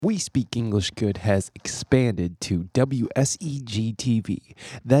We Speak English Good has expanded to WSEG TV.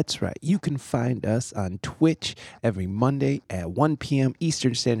 That's right, you can find us on Twitch every Monday at 1 p.m.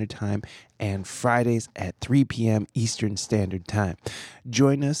 Eastern Standard Time and Fridays at 3 p.m. Eastern Standard Time.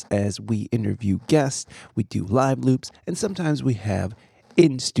 Join us as we interview guests, we do live loops, and sometimes we have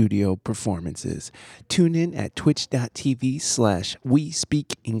in-studio performances. Tune in at twitch.tv/We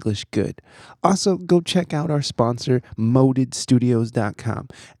Speak English Good. Also, go check out our sponsor, modedstudios.com.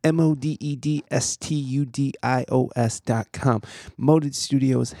 MODEDSTUDIOS.com. Moded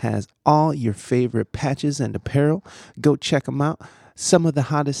Studios has all your favorite patches and apparel. Go check them out. Some of the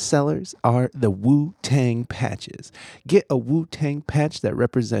hottest sellers are the Wu-Tang patches. Get a Wu-Tang patch that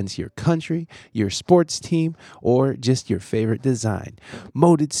represents your country, your sports team, or just your favorite design.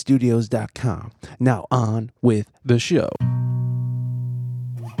 ModedStudios.com. Now on with the show.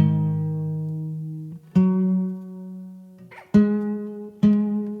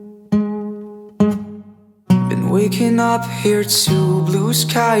 Waking up here to blue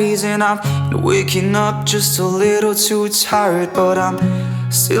skies, and I'm waking up just a little too tired, but I'm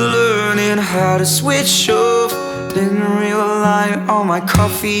still learning how to switch off. Didn't rely on my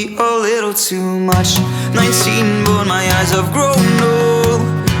coffee a little too much. 19 but my eyes have grown old.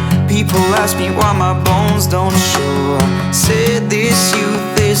 People ask me why my bones don't show. I said this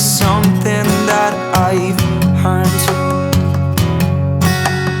youth is something that I've earned.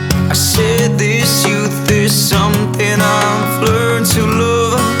 I said this youth is something I've learned to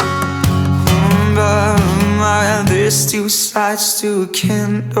love. There's two sides to a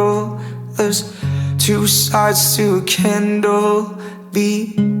candle. There's two sides to a candle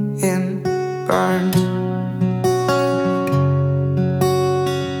being burned.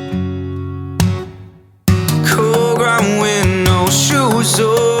 Cold ground with no shoes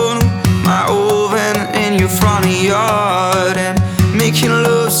on. My oven in your front yard, and making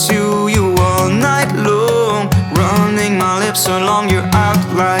love to you all night long, running my lips along your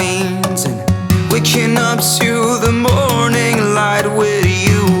outlines, and waking up to the morning light with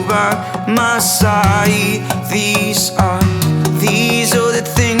you by my side. These are the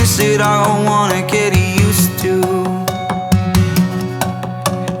things that I wanna get used to,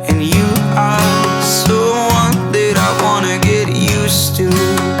 and you are someone that I wanna get used to.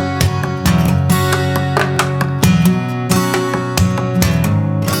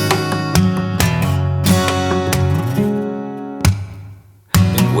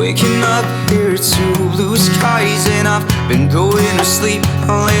 Waking up here to blue skies, and I've been going to sleep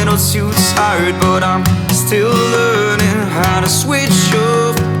a little too tired, but I'm still learning how to switch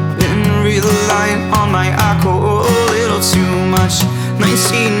off. Been relying on my alcohol a little too much.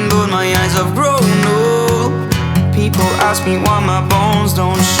 19 but my eyes have grown old. People ask me why my bones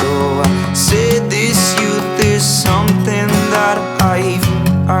don't show. I said this youth is something that I've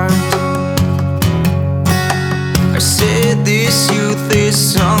earned. I said this youth is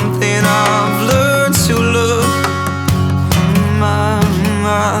something I've learned to love.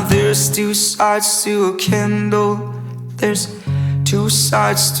 There's two sides to a candle. There's two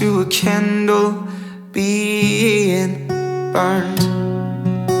sides to a candle being burned.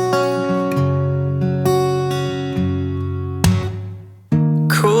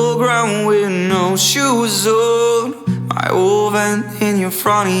 Cold ground with no shoes on. My oven in your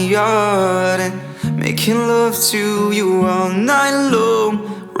front yard, and making love to you all night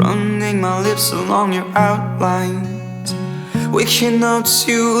long, running my lips along your outlines, waking up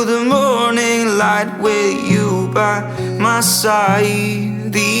to the morning light with you by my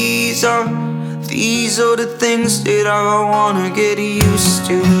side. These are the things that I wanna get used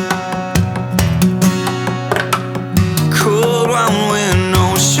to. Cold ground with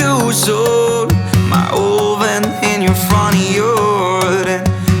no shoes on. My oven in your front yard, and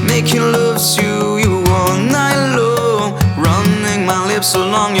making love to you all night long, running my lips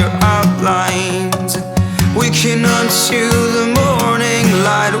along your outlines, waking up to the morning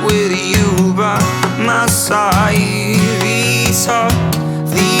light with you by my side. These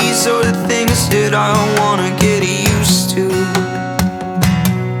are the things that I wanna get used to,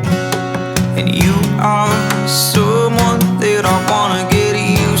 and you are someone that I wanna get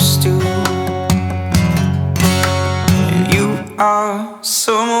used to, and you are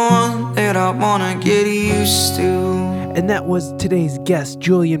someone that I wanna get used to. And that was today's guest,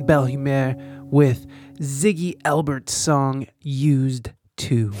 Julien Belhumeur, with Ziggy Albert's song, Used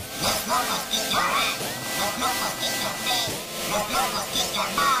To.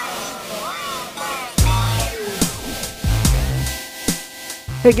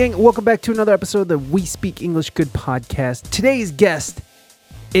 Hey gang, welcome back to another episode of the We Speak English Good podcast. Today's guest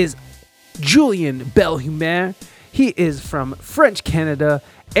is Julien Belhumeur. He is from French Canada,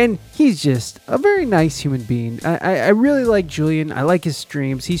 and he's just a very nice human being. I really like Julian. I like his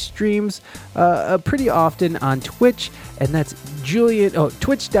streams. He streams pretty often on Twitch, and that's Julian.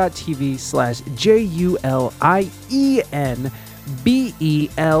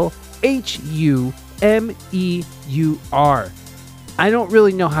 Twitch.tv/JulienBelhumeur. I don't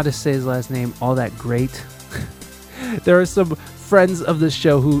really know how to say his last name all that great. There are some friends of the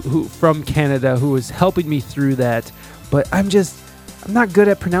show who from Canada who is helping me through that, but I'm not good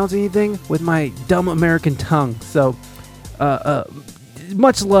at pronouncing anything with my dumb American tongue. So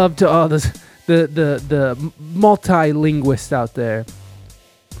much love to all the multilinguists out there.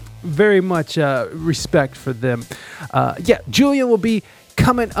 Very much respect for them. Julian will be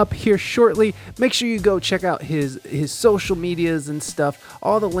coming up here shortly. Make sure you go check out his social medias and stuff.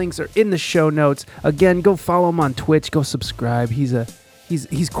 All the links are in the show notes. Again, go follow him on Twitch. Go subscribe. He's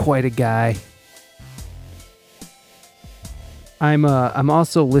quite a guy. I'm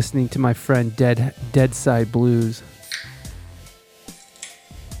also listening to my friend Dead Side Blues,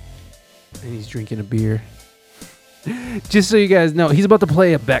 and he's drinking a beer. Just so you guys know, he's about to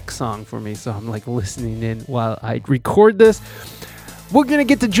play a Beck song for me, so I'm like listening in while I record this. We're going to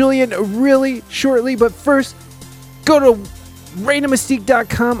get to Julian really shortly, but first, go to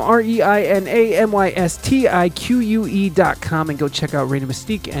ReinaMystique.com, ReinaMystique.com, and go check out Reina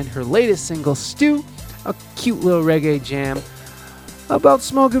Mystique and her latest single, Stew, a cute little reggae jam about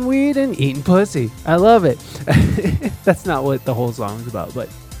smoking weed and eating pussy. I love it. That's not what the whole song is about, but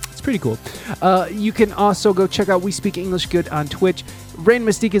it's pretty cool. You can also go check out We Speak English Good on Twitch. Reina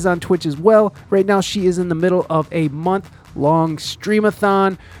Mystique is on Twitch as well. Right now, she is in the middle of a month-long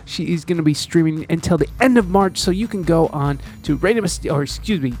streamathon. She is going to be streaming until the end of March, so you can go on to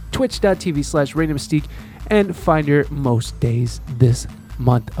twitch.tv/Reina Mystique and find her most days this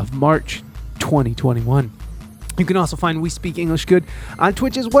month of March 2021. You can also find We Speak English Good on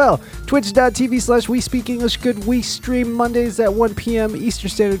Twitch as well. Twitch.tv/We Speak English Good. We stream Mondays at 1 p.m. Eastern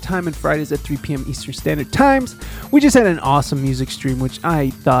Standard Time and Fridays at 3 p.m. Eastern Standard Times. We just had an awesome music stream, which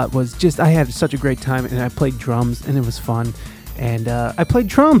I thought was I had such a great time, and I played drums, and it was fun. And I played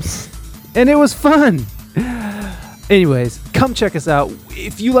drums, and it was fun. Anyways, come check us out.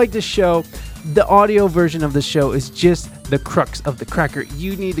 If you like this show, the audio version of the show is just the crux of the cracker.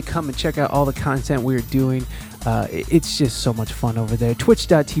 You need to come and check out all the content we're doing. It's just so much fun over there.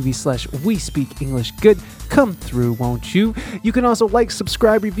 Twitch.tv/We Speak English Good. Come through, won't you? You can also like,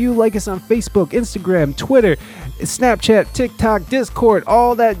 subscribe, review, like us on Facebook, Instagram, Twitter, Snapchat, TikTok, Discord,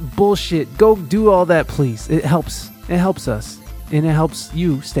 all that bullshit. Go do all that, please. It helps. It helps us. And it helps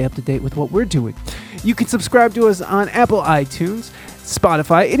you stay up to date with what we're doing. You can subscribe to us on Apple iTunes,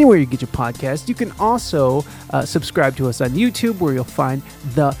 Spotify, anywhere you get your podcast. You can also subscribe to us on YouTube, where you'll find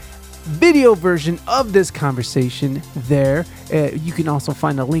the video version of this conversation there. You can also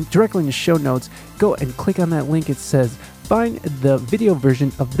find a link directly in the show notes. Go and click on that link. It says find the video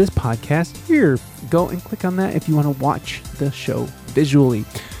version of this podcast here. Go and click on that if you want to watch the show visually.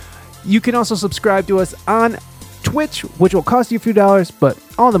 You can also subscribe to us on Twitch, which will cost you a few dollars, but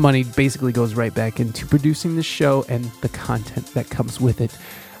all the money basically goes right back into producing the show and the content that comes with it.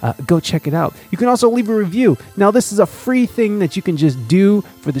 Go check it out. You can also leave a review. Now, this is a free thing that you can just do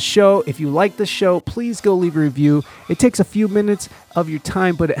for the show. If you like the show, please go leave a review. It takes a few minutes of your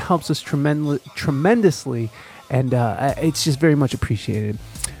time, but it helps us tremendously, and it's just very much appreciated.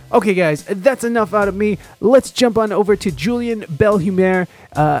 Okay, guys, that's enough out of me. Let's jump on over to Julien Belhumeur.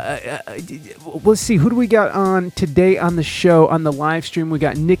 Let's see, who do we got on today on the show, on the live stream? We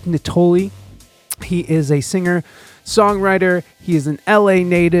got Nick Nittoli. He is a singer, songwriter. He is an LA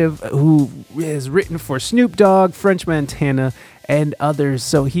native who has written for Snoop Dogg, French Montana, and others.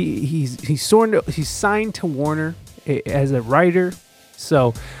 So he's signed to Warner as a writer.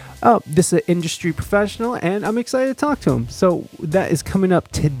 So this is an industry professional, and I'm excited to talk to him. So that is coming up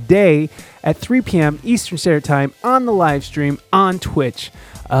today at 3 p.m. Eastern Standard Time on the live stream on Twitch.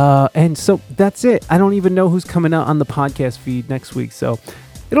 And so that's it. I don't even know who's coming out on the podcast feed next week, so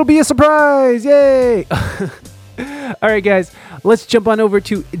it'll be a surprise. Yay! All right, guys, let's jump on over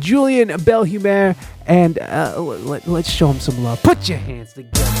to Julien Belhumeur, and let's show him some love. Put your hands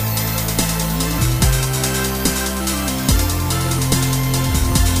together.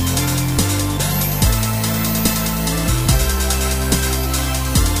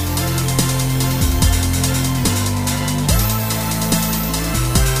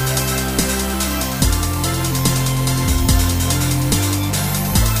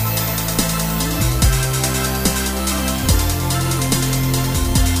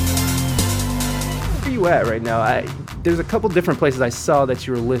 At right now, there's a couple different places I saw that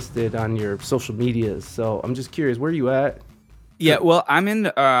you were listed on your social medias. So I'm just curious, where are you at? Yeah, well, I'm in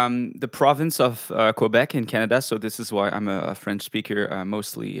the province of Quebec in Canada, so this is why I'm a French speaker.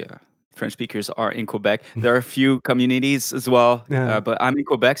 Mostly French speakers are in Quebec. There are a few communities as well, Yeah. but I'm in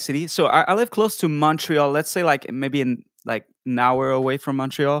Quebec City. So I live close to Montreal. Let's say like maybe in like an hour away from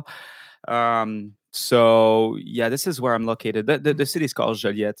Montreal. So yeah, this is where I'm located. The city is called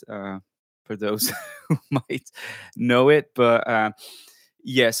Joliette, for those who might know it. But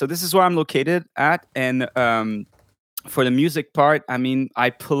yeah, so this is where I'm located at, and for the music part, I mean, I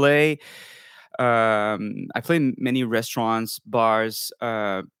play in many restaurants, bars,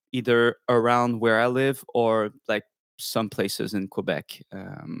 either around where I live or like some places in Quebec.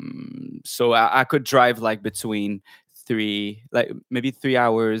 So I could drive like between like maybe 3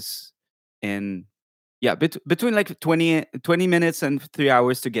 hours, and yeah, between like 20 minutes and 3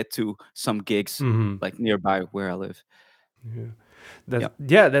 hours to get to some gigs Mm-hmm. like nearby where I live. Yeah.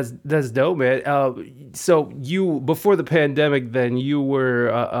 Yeah. That's dope, man. So you before the pandemic, then you were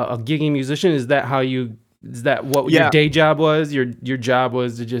a gigging musician. Is that what your Yeah. day job was? Your job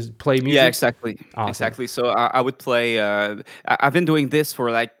was to just play Yeah, music? exactly. Awesome. Exactly. So I would play. I've been doing this for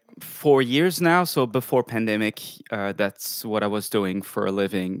like 4 years now. So before pandemic, that's what I was doing for a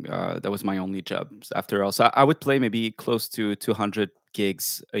living. That was my only job after all. So I would play maybe close to 200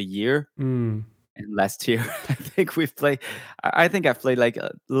 gigs a year. Mm. And last year, I think we've played. I think I've played like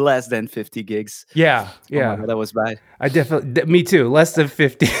less than 50 gigs. Yeah, Oh yeah. my God, that was bad. I definitely, me too. Less than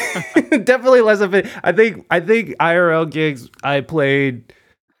 50. Definitely less than 50. I think IRL gigs I played.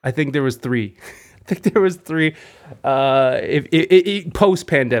 I think there was 3. I think there was 3. If post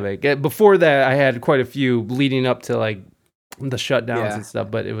pandemic. Before that, I had quite a few leading up to like the shutdowns Yeah. and stuff.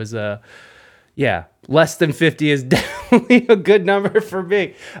 But it was yeah, less than 50 is definitely a good number for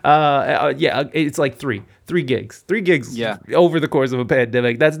me. Yeah, it's like 3 gigs. 3 gigs Yeah. over the course of a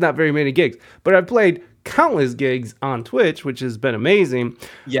pandemic. That's not very many gigs. But I've played countless gigs on Twitch, which has been amazing.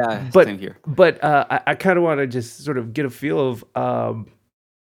 Yeah, But same here. I kind of want to just sort of get a feel of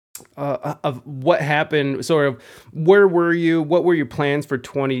what happened. Sort of where were you? What were your plans for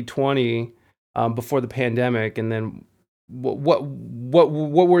 2020 before the pandemic? And then what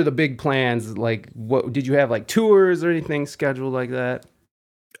were the big plans? Like, what did you have, like tours or anything scheduled like that?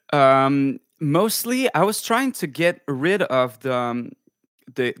 Mostly, I was trying to get rid of the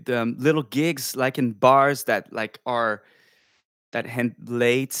little gigs like in bars that like are that hand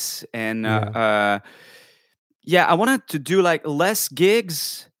late, and yeah, I wanted to do like less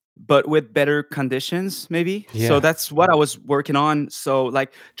gigs but with better conditions maybe. So Yeah. that's what I was working on. So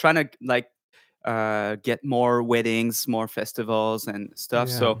like trying to like get more weddings, more festivals and stuff.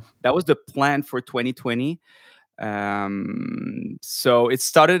 Yeah. So that was the plan for 2020. So it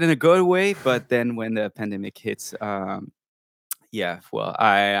started in a good way, but then when the pandemic hits, yeah, well,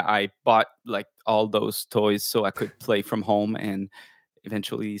 I bought like all those toys so I could play from home and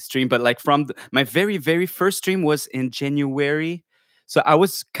eventually stream. But like from my very very first stream was in January, so I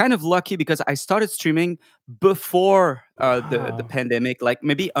was kind of lucky because I started streaming before the Wow. pandemic, like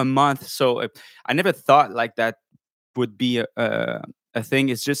maybe a month. So I never thought like that would be a thing.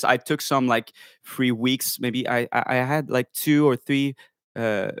 It's just I took some like free weeks. Maybe I had like 2 or 3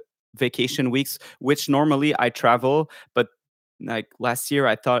 uh, vacation weeks, which normally I travel, but like last year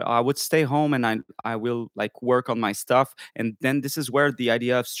I thought I would stay home and I will like work on my stuff. And then this is where the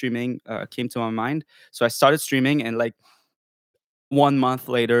idea of streaming came to my mind. So I started streaming, and like 1 month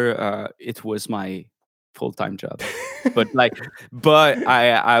later, it was my full-time job. But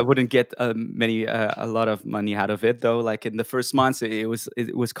I wouldn't get a lot of money out of it though. Like in the first months, it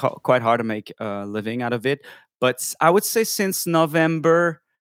was quite hard to make a living out of it. But I would say since November,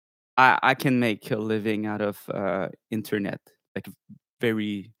 I can make a living out of internet, like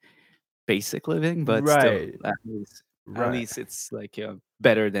very basic living, but still Right. at Right. least it's like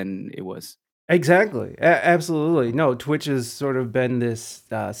better than it was. Exactly. Absolutely. No, Twitch has sort of been this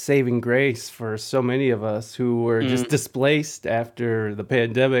saving grace for so many of us who were just displaced after the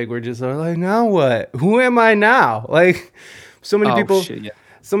pandemic. We're just sort of like, now what? Who am I now? Like, so many Oh people. shit, yeah.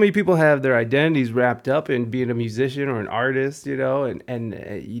 So many people have their identities wrapped up in being a musician or an artist, and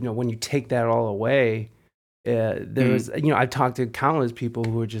when you take that all away, I've talked to countless people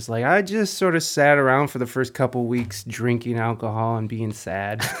who are just like, I just sort of sat around for the first couple weeks drinking alcohol and being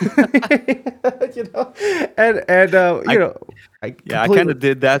sad, I Yeah, I kind of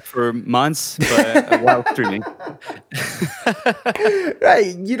did that for months, but while streaming.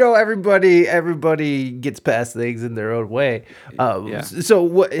 right. Everybody gets past things in their own way. Yeah.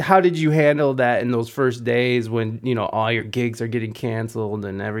 So how did you handle that in those first days when, all your gigs are getting canceled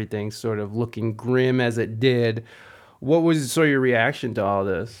and everything's sort of looking grim as it did? What was sort of your reaction to all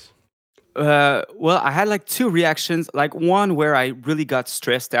this? Well, I had like two reactions. Like one where I really got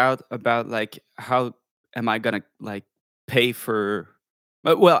stressed out about like how am I gonna like pay for.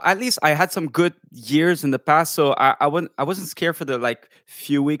 Well, at least I had some good years in the past, so I wasn't scared for the like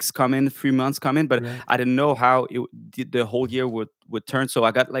few weeks coming, 3 months coming, but Right. I didn't know how the whole year would turn. So I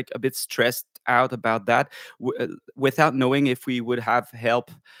got like a bit stressed out about that, without knowing if we would have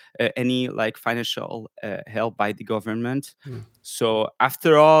help, any like financial help by the government. Mm. So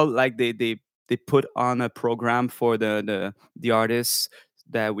after all, like they put on a program for the artists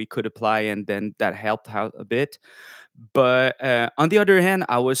that we could apply, and then that helped out a bit. But on the other hand,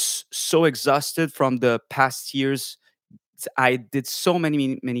 I was so exhausted from the past years. I did so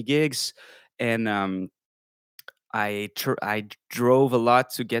many gigs, and I drove a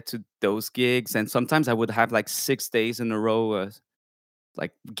lot to get to those gigs, and sometimes I would have like 6 days in a row,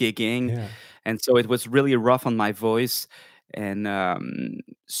 like gigging, Yeah. and so it was really rough on my voice. And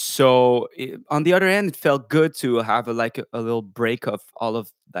so on the other end, it felt good to have a little break of all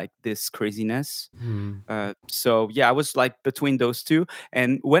of like this craziness. Mm. So yeah, I was like between those two,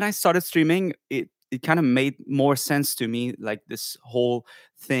 and when I started streaming, it kind of made more sense to me, like this whole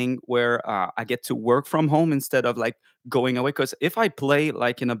thing where I get to work from home instead of like going away. Because if I play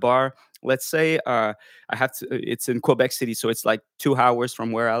like in a bar, let's say I have to, it's in Quebec City, so it's like 2 hours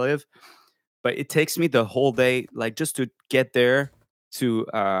from where I live, but it takes me the whole day, like just to get there, to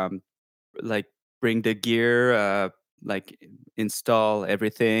like bring the gear, like install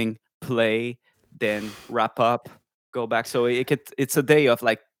everything, play, then wrap up, go back. So it's a day of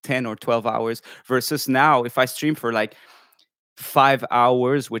like 10 or 12 hours versus now if I stream for like 5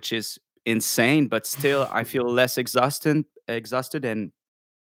 hours, which is insane, but still I feel less exhausted, and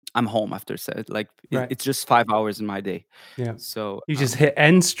I'm home after set. Like Right. it's just 5 hours in my day. Yeah. So You just hit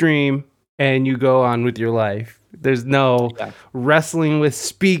end stream and you go on with your life. There's no yeah. wrestling with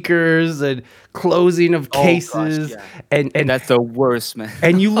speakers and closing of Oh gosh, cases yeah. and That's the worst, man.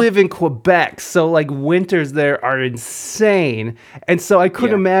 and you live in Quebec, so like winters there are insane. And so I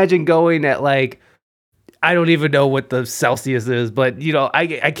couldn't Yeah. imagine going at like I don't even know what the Celsius is, but you know,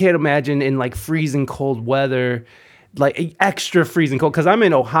 I can't imagine in like freezing cold weather, like extra freezing cold because I'm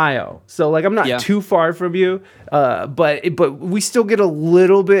in Ohio, so like I'm not Yeah. too far from you, but we still get a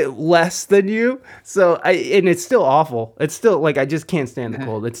little bit less than you. So and it's still awful. It's still like I just can't stand the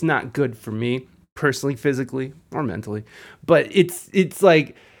cold. It's not good for me personally, physically or mentally. But it's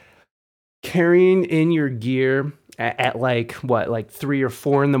like carrying in your gear at like what, like 3 or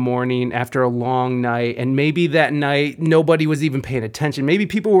 4 in the morning after a long night, and maybe that night nobody was even paying attention, maybe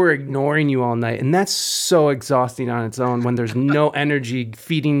people were ignoring you all night, and that's so exhausting on its own when there's no energy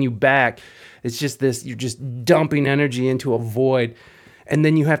feeding you back. It's just this, you're just dumping energy into a void, and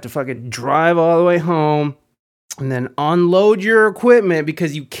then you have to fucking drive all the way home and then unload your equipment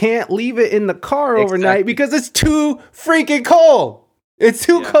because you can't leave it in the car overnight Exactly. because it's too freaking cold. It's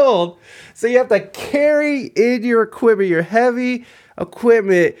too Yeah. cold. So you have to carry in your equipment, your heavy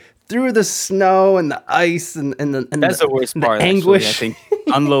equipment through the snow and the ice and That's the worst and the part, actually. I anguish. think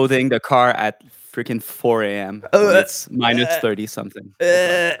unloading the car at freaking 4 a.m. when it's minus 30 something.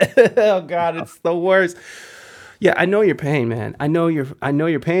 Oh god. Oh God, it's the worst. Yeah, I know your pain, man. I know your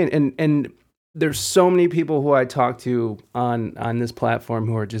pain, and there's so many people who I talk to on this platform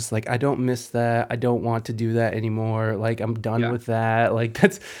who are just like, I don't miss that. I don't want to do that anymore. Like I'm done Yeah. with that. Like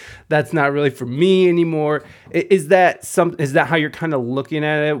that's not really for me anymore. Is that how you're kind of looking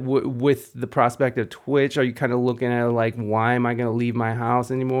at it with the prospect of Twitch? Are you kind of looking at it like, why am I going to leave my house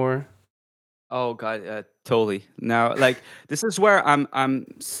anymore? Oh god, totally. Now, like this is where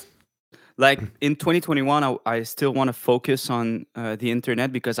like in 2021, I still want to focus on the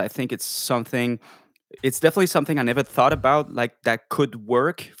internet because I think it's definitely something I never thought about, like that could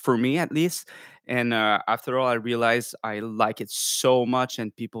work for me at least. And after all, I realized I like it so much,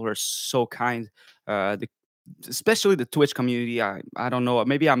 and people are so kind. Especially the Twitch community. I don't know.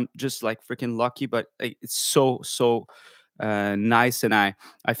 Maybe I'm just like freaking lucky, but like, it's so nice, and I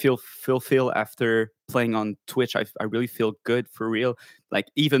feel fulfilled after playing on Twitch. I really feel good for real, like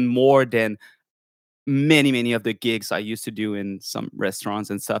even more than many of the gigs I used to do in some restaurants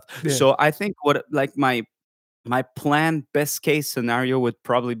and stuff. Yeah. So I think what like my plan, best case scenario would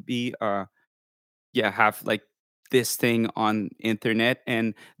probably be yeah, have like this thing on internet,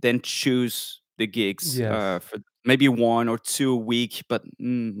 and then choose the gigs Yes. for maybe 1 or 2 a week, but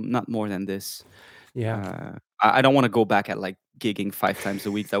not more than this. Yeah. I don't want to go back at like gigging 5 times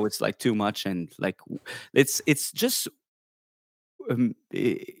a week. That was like too much, and like it's just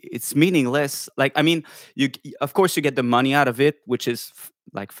it's meaningless. Like I mean, of course you get the money out of it, which is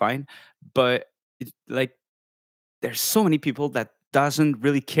like fine, but like there's so many people that doesn't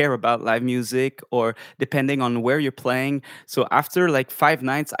really care about live music, or depending on where you're playing. So after like 5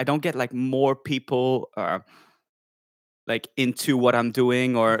 nights, I don't get like more people like into what I'm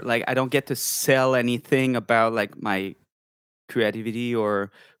doing, or like I don't get to sell anything about like my creativity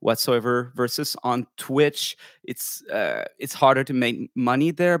or whatsoever. Versus on Twitch, it's harder to make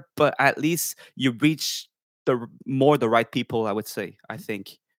money there, but at least you reach the right people, I would say, I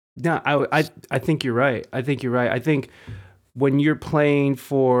think. No, I think you're right. I think you're right. I think when you're playing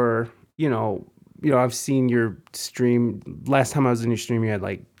for, I've seen your stream. Last time I was in your stream, you had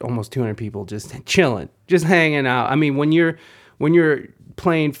like almost 200 people just chilling, just hanging out. I mean, when you're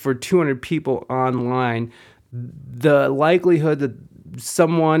playing for 200 people online, the likelihood that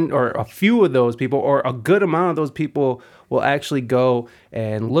someone or a few of those people or a good amount of those people will actually go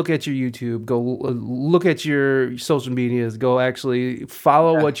and look at your YouTube, go look at your social medias, go actually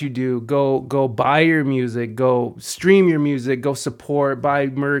follow what you do, go buy your music, go stream your music, go support, buy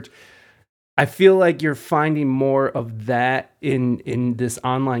merch. I feel like you're finding more of that in this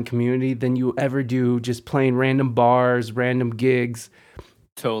online community than you ever do just playing random bars, random gigs,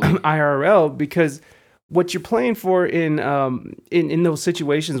 Totally. IRL, because what you're playing for in those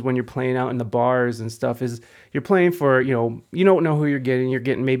situations when you're playing out in the bars and stuff is you're playing for, you don't know who you're getting. You're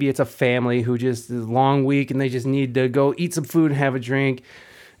getting, maybe it's a family who just is a long week and they just need to go eat some food and have a drink,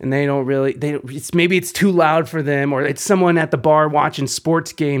 and maybe it's too loud for them, or it's someone at the bar watching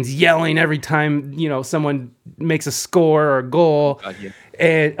sports games yelling every time someone makes a score or a goal. God, yeah.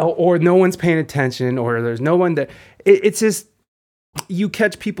 And or no one's paying attention, or there's no one that it's just, you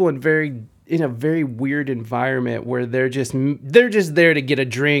catch people in a very weird environment where they're just there to get a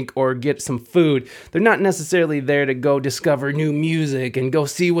drink or get some food. They're not necessarily there to go discover new music and go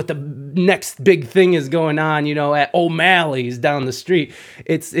see what the next big thing is going on, at O'Malley's down the street.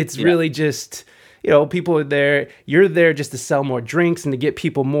 It's really just, people are there. You're there just to sell more drinks and to get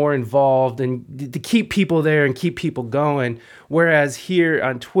people more involved and to keep people there and keep people going. Whereas here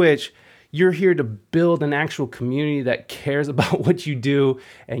on Twitch, you're here to build an actual community that cares about what you do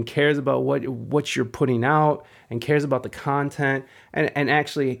and cares about what you're putting out and cares about the content and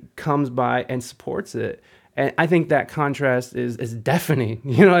actually comes by and supports it. And I think that contrast is deafening.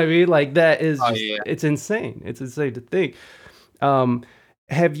 You know what I mean? Like that is, It's insane. It's insane to think.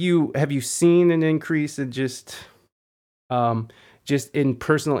 Have you seen an increase in just in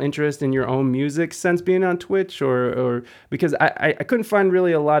personal interest in your own music since being on Twitch, or because I couldn't find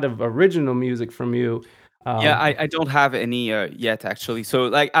really a lot of original music from you. Yeah, I don't have any yet, actually. So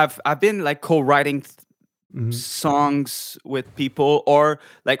like I've been like co-writing songs with people, or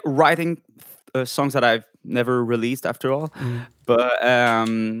like writing songs that I've never released after all. But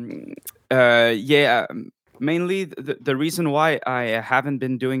mainly the reason why I haven't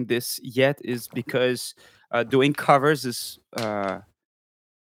been doing this yet is because doing covers is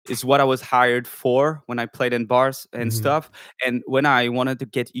what I was hired for when I played in bars and stuff. And when I wanted to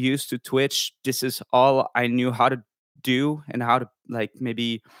get used to Twitch, this is all I knew how to do and how to like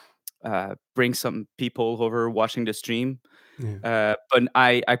maybe bring some people over watching the stream. But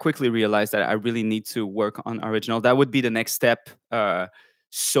I quickly realized that I really need to work on original. That would be the next step.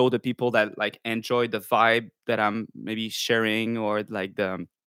 So the people that like enjoy the vibe that I'm maybe sharing, or like the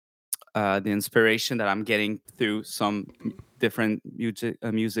inspiration that I'm getting through some different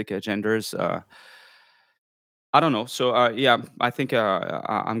music genders. I don't know. So I think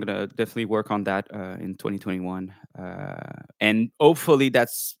I'm gonna definitely work on that in 2021, and hopefully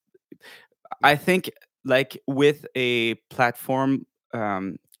that's. I think like with a platform,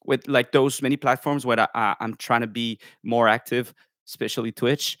 with like those many platforms where I'm trying to be more active, especially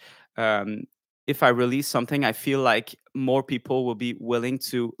Twitch. If I release something, I feel like more people will be willing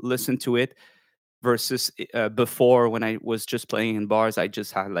to listen to it versus before, when I was just playing in bars. I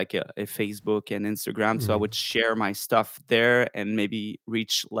just had like a Facebook and Instagram, so I would share my stuff there and maybe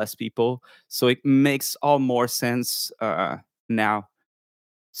reach less people. So it makes all more sense now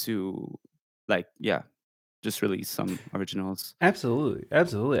to like just release some originals. Absolutely.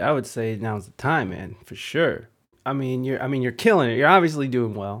 I would say now's the time, man, for sure. You're killing it. You're obviously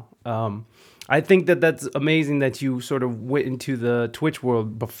doing well. I think that's amazing that you sort of went into the Twitch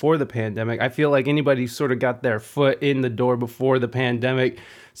world before the pandemic. I feel like anybody who sort of got their foot in the door before the pandemic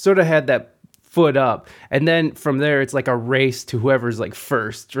sort of had that foot up. And then from there, it's like a race to whoever's like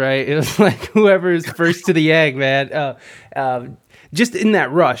first, right? It was like whoever's first to the egg, man. Just in that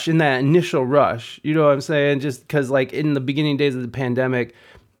rush, in that initial rush, you know what I'm saying? Just because like in the beginning days of the pandemic,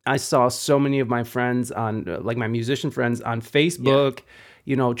 I saw so many of my friends on like my musician friends on Facebook,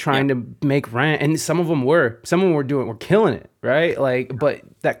 trying to make rent. And some of them were killing it, right? Like, but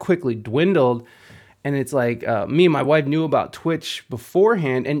that quickly dwindled. And it's like me and my wife knew about Twitch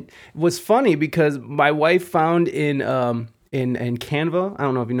beforehand, and it was funny because my wife found in Canva. I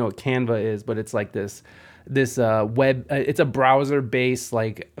don't know if you know what Canva is, but it's like this web. It's a browser based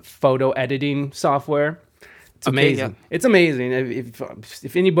like photo editing software. It's Okay, yeah. amazing. It's amazing.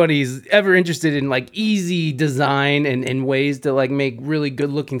 If anybody's ever interested in like easy design and ways to like make really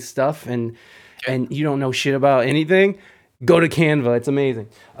good looking stuff, Okay. and you don't know shit about anything, go to Canva. It's amazing.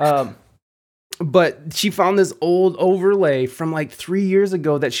 But she found this old overlay from like 3 years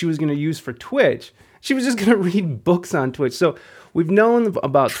ago that she was going to use for Twitch. She was just going to read books on Twitch. So we've known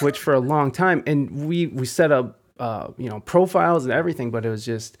about Twitch for a long time, and we set up profiles and everything, but it was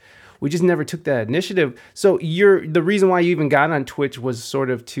just we just never took that initiative. So the reason why you even got on Twitch was sort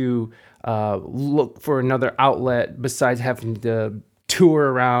of to look for another outlet besides having to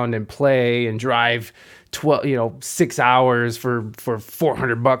tour around and play and drive 6 hours for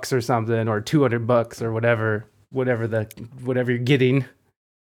 $400 or something, or $200 or whatever you're getting.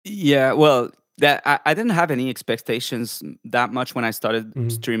 Yeah, well, that I didn't have any expectations that much when I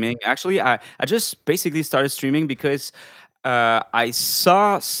started streaming. Actually, I just basically started streaming because I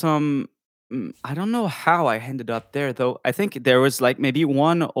saw some. I don't know how I ended up there though. I think there was like maybe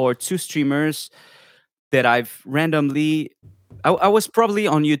one or two streamers that I've randomly. I was probably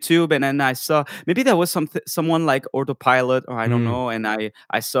on YouTube, and then I saw maybe there was someone like Autopilot, or I don't Mm. know, and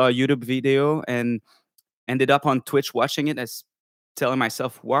I saw a YouTube video and ended up on Twitch watching it, as telling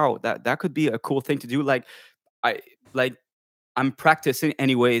myself, "Wow, that could be a cool thing to do." I like I'm practicing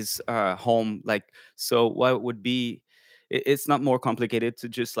anyways, home. So what would be? It's not more complicated to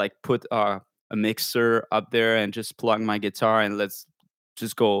just like put a mixer up there and just plug my guitar and let's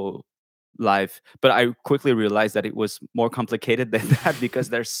just go live. But I quickly realized that it was more complicated than that, because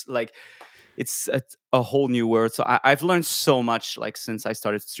there's like it's a whole new world. So I've learned so much like since I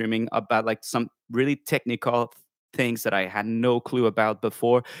started streaming about like some really technical things that I had no clue about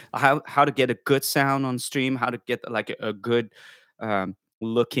before. How to get a good sound on stream, how to get like a good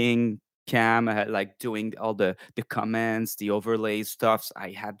looking cam, like doing all the comments, the overlay stuffs. I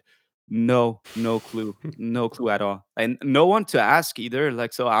had no clue, no clue at all, and no one to ask either.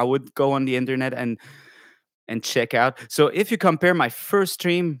 Like, so I would go on the internet and check out. So if you compare my first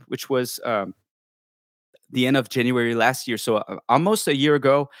stream, which was the end of January last year, so almost a year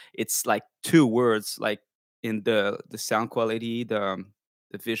ago, it's like two words, like in the sound quality, the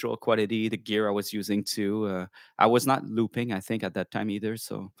visual quality, the gear I was using too. I was not looping, I think, at that time either.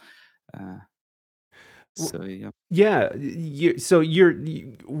 So, uh, yeah. Yeah,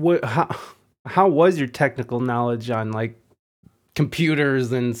 what? How was your technical knowledge on like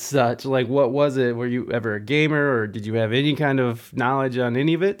computers and such? Like, what was it? Were you ever a gamer, or did you have any kind of knowledge on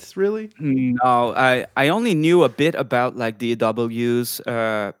any of it? Really? No, I only knew a bit about like the W's,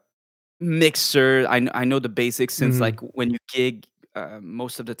 mixer. I know the basics, since Hmm. like when you gig,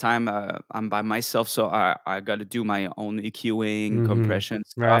 most of the time I'm by myself, so I got to do my own EQing, Hmm. compression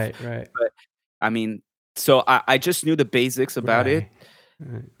stuff. Right. Right. But I mean, so I just knew the basics about it,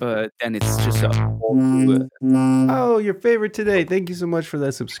 Right. Right. but then it's just a whole new, Oh, your favorite today. Thank you so much for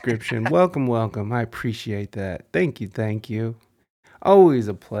that subscription. Welcome, welcome. I appreciate that. Thank you, thank you. Always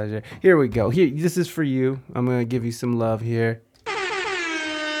a pleasure. Here we go. Here, this is for you. I'm gonna give you some love here.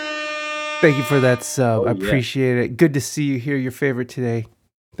 Thank you for that sub. oh I yeah. appreciate it. Good to see you here. Your favorite today.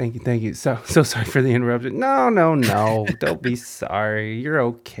 Thank you, thank you. So sorry for the interruption. No. Don't be sorry. You're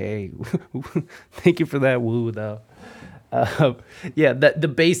okay. Thank you for that woo though. Uh, yeah, the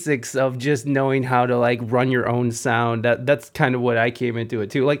basics of just knowing how to like run your own sound. That's kind of what I came into it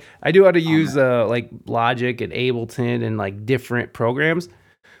too. Like I do how to Oh, man. use like Logic and Ableton and like different programs,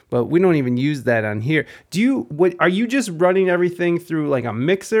 but we don't even use that on here. What are you just running everything through like a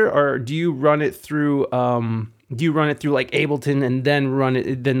mixer, or do you run it through like Ableton and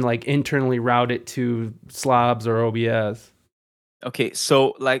then like internally route it to Slobs or OBS? Okay,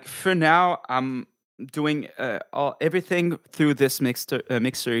 so like for now, I'm doing everything through this mixer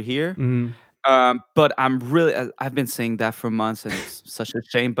here. Mm, But I've been saying that for months, and it's such a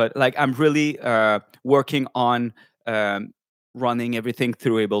shame. But like, I'm really working on um, running everything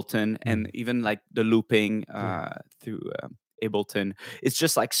through Ableton, and mm, even like the looping yeah, through Ableton. It's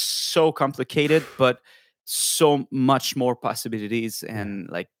just like so complicated, but so much more possibilities yeah, and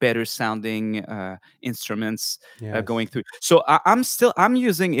like better sounding instruments yes. going through. So I'm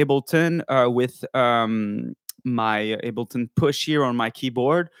using Ableton with my Ableton Push here on my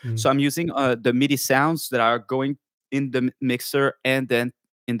keyboard. Mm, So I'm using the MIDI sounds that are going in the mixer and then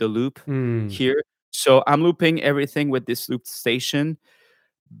in the loop mm, here. So I'm looping everything with this loop station,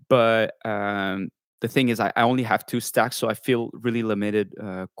 but the thing is I only have two stacks, so I feel really limited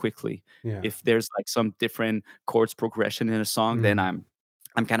quickly. Yeah. If there's like some different chords progression in a song, then Mm.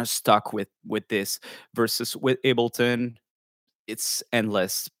 I'm kind of stuck with this. Versus with Ableton, it's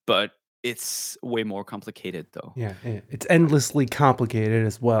endless, but it's way more complicated though. Yeah, it's endlessly complicated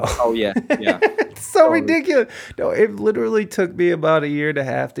as well. Oh yeah, yeah, It's so totally. ridiculous. No, it literally took me about a year and a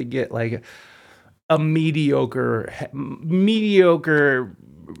half to get like a mediocre,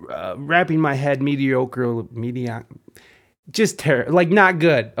 wrapping my head just like not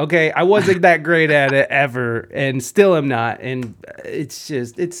good. Okay, I wasn't that great at it ever, and still am not. And it's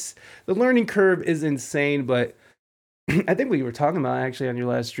the learning curve is insane. But I think we were talking about actually on your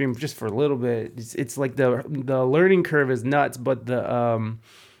last stream just for a little bit. It's like the learning curve is nuts, but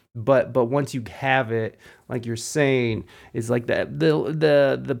but once you have it, like you're saying, it's like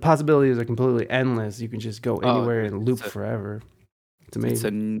the possibilities are completely endless. You can just go Oh, anywhere dude, and loop forever. It's it's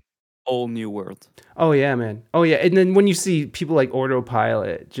amazing. whole new world. Oh yeah, man. Oh yeah, and then when you see people like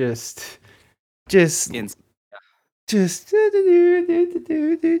Autopilot, just In, and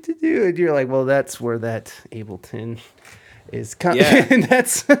you're like, well, that's where that Ableton is. Yeah. And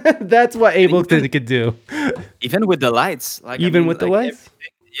that's what Ableton could do. even with the lights, like I Even mean, with the like lights.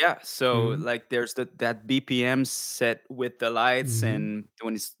 yeah. So Mhm. like there's that BPM set with the lights, Mhm. and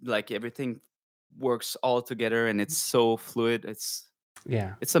when it's like everything works all together and it's so fluid.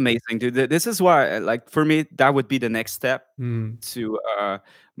 Yeah. It's amazing, dude. This is why, like, for me, that would be the next step Mm. to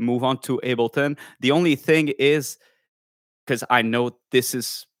move on to Ableton. The only thing is, because I know this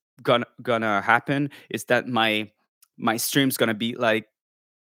is gonna happen, is that my stream's gonna be like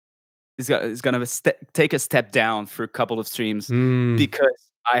is gonna take a step down for a couple of streams Mm. because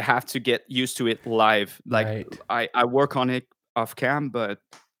I have to get used to it live. Like Right. I work on it off cam, but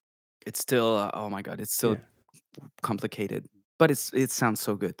it's still oh my god, it's still Yeah. complicated. But it sounds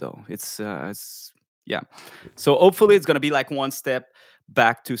so good though. It's yeah. So hopefully it's gonna be like one step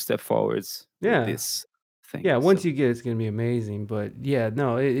back, two step forwards with Yeah. this thing. Yeah, So once you get it, it's gonna be amazing. But yeah,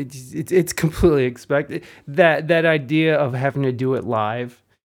 no, it's completely expected. That idea of having to do it live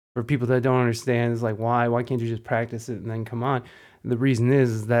for people that don't understand is like, why can't you just practice it and then come on? The reason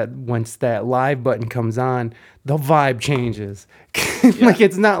is that once that live button comes on, the vibe changes. Like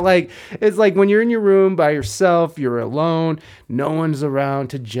it's not like it's like when you're in your room by yourself, you're alone, no one's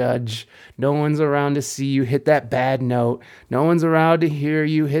around to judge, no one's around to see you hit that bad note, no one's around to hear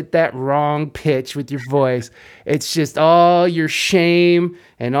you hit that wrong pitch with your voice. It's just all your shame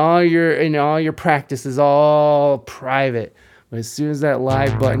and all your practice is all private. But as soon as that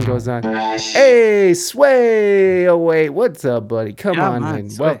live button goes on, hey, Sway! Oh, wait, what's up, buddy? Come yeah, on man. in.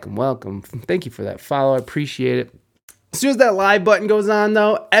 Sweet. Welcome. Thank you for that follow. I appreciate it. As soon as that live button goes on,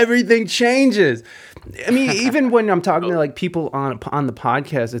 though, everything changes. I mean, even when I'm talking to like people on the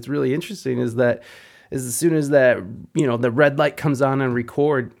podcast, it's really interesting is as soon as that, the red light comes on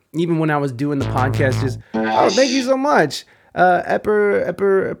record, even when I was doing the podcast, just, oh, thank you so much.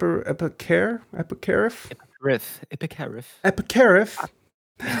 Epicarif.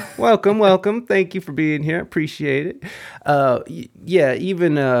 Welcome. Thank you for being here. Appreciate it. Yeah,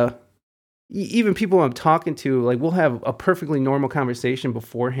 even people I'm talking to, like we'll have a perfectly normal conversation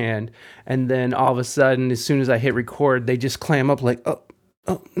beforehand, and then all of a sudden, as soon as I hit record, they just clam up like,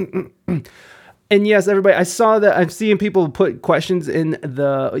 And yes, everybody, I saw that. I'm seeing people put questions in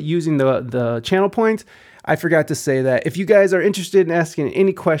using the channel points. I forgot to say that if you guys are interested in asking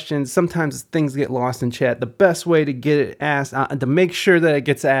any questions, sometimes things get lost in chat. The best way to get it asked, to make sure that it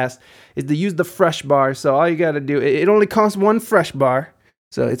gets asked, is to use the fresh bar. So all you got to do, it only costs one fresh bar.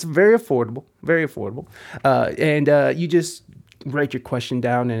 So it's very affordable, and you just write your question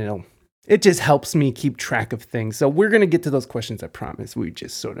down, and it just helps me keep track of things. So we're gonna get to those questions, I promise. We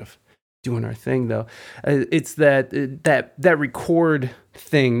just sort of doing our thing though. It's that record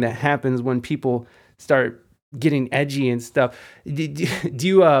thing that happens when people start getting edgy and stuff.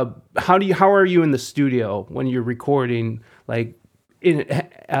 How are you in the studio when you're recording, like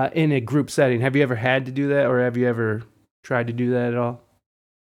in a group setting? Have you ever had to do that, or have you ever tried to do that at all?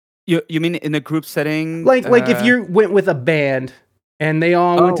 You mean in a group setting? Like if you went with a band and they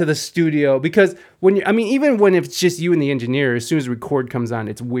all went to the studio, because even when it's just you and the engineer, as soon as record comes on,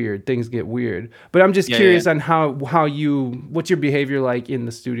 it's weird. Things get weird. But I'm just curious on what's your behavior like in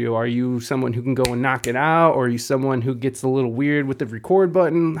the studio? Are you someone who can go and knock it out, or are you someone who gets a little weird with the record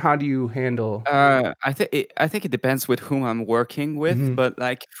button? How do you handle? I think it depends with whom I'm working with, Mhm. but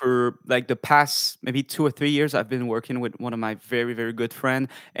like for like the past maybe 2 or 3 years, I've been working with one of my very very good friend,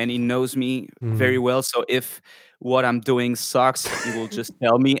 and he knows me very well. So if what I'm doing sucks, he will just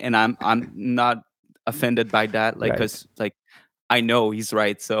tell me, and I'm not offended by that, like Right. because like I know he's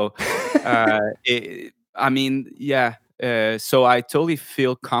right. So I mean, yeah. So I totally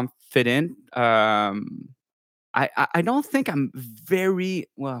feel confident. I don't think I'm very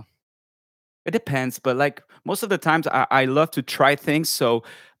well. It depends, but like most of the times, I love to try things. So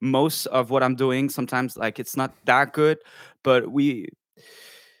most of what I'm doing, sometimes like it's not that good, but we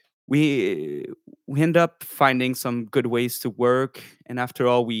we end up finding some good ways to work, and after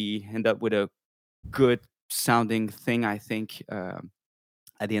all, we end up with a good sounding thing. I think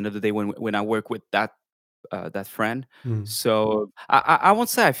at the end of the day, when I work with that friend. Mm. So I won't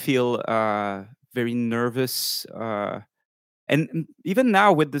say I feel very nervous. And even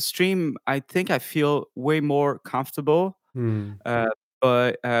now with the stream, I think I feel way more comfortable. Mm. Uh,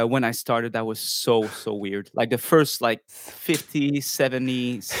 but when I started, that was so weird. Like the first like 50,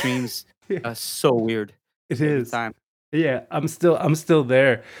 70 streams, Yeah, so weird it every is. time. Yeah, I'm still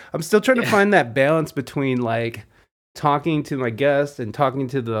there. I'm still trying to Yeah, find that balance between like talking to my guest and talking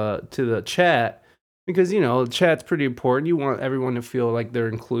to the chat because chat's pretty important. You want everyone to feel like they're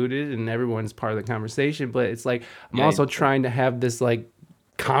included and everyone's part of the conversation, but it's like I'm yeah, also trying to have this like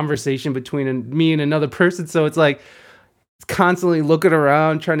conversation between me and another person, so it's like constantly looking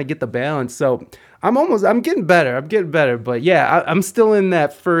around trying to get the balance. So I'm getting better. I'm getting better. But yeah, I'm still in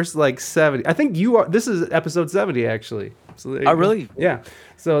that first like 70. I think you are. This is episode 70 actually. So there Oh, you go. really? Yeah.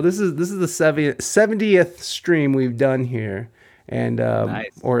 So this is the 70th stream we've done here, and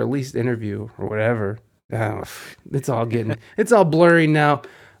Nice. or at least interview or whatever. Oh, it's all blurry now.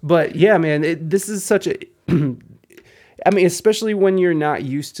 But yeah, man, this is such a I mean, especially when you're not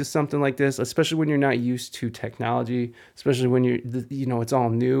used to something like this, especially when you're not used to technology, especially when it's all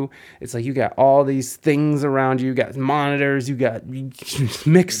new. It's like you got all these things around you. You got monitors, you got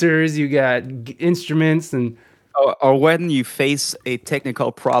mixers, you got instruments, and Or when you face a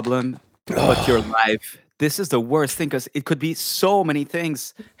technical problem, but you're live. This is the worst thing because it could be so many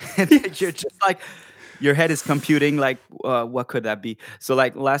things, and then you're just like, your head is computing like, what could that be? So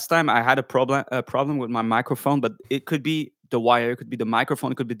like last time, I had a problem with my microphone, but it could be the wire, it could be the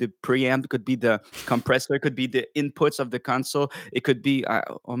microphone, it could be the preamp, it could be the compressor, it could be the inputs of the console, it could be,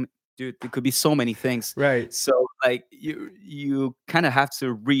 dude, it could be so many things. right, So like you kind of have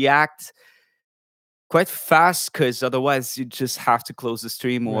to react quite fast because otherwise you just have to close the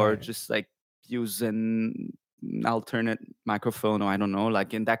stream or right. just like use an alternate microphone, or I don't know.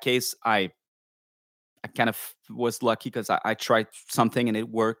 Like in that case, I kind of was lucky because I tried something and it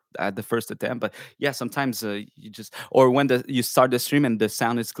worked at the first attempt. But yeah, sometimes you just, or when you start the stream and the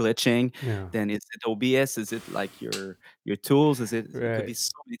sound is glitching, Yeah, then is it OBS? Is it like your tools? It could be right.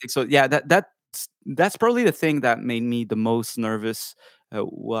 so many things. So yeah, that's probably the thing that made me the most nervous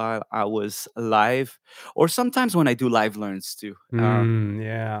while I was live, or sometimes when I do live learns too.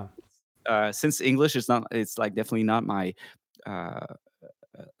 Yeah. Since English is not, it's like definitely not my uh,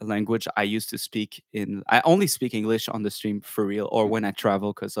 language I used to speak in. I only speak English on the stream for real, or when I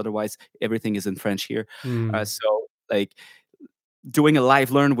travel, because otherwise everything is in French here. Mm. So like doing a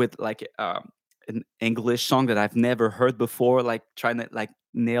live learn with like an English song that I've never heard before, like trying to like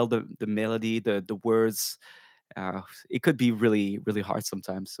nail the melody, the words. It could be really hard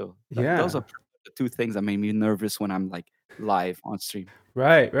sometimes. So those Yeah. are the two things that made me nervous when I'm like live on stream.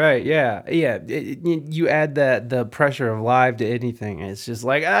 Right, right, yeah, yeah. You add that the pressure of live to anything, and it's just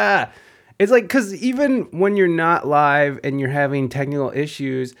like it's like because even when you're not live and you're having technical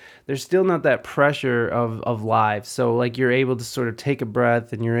issues, there's still not that pressure of live. So like you're able to sort of take a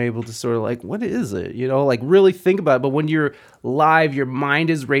breath and you're able to sort of like, what is it? Like really think about it. But when you're live, your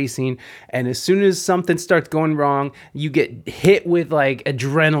mind is racing, and as soon as something starts going wrong, you get hit with like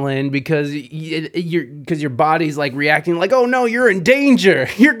adrenaline because your body's like reacting like, oh no, you're in danger,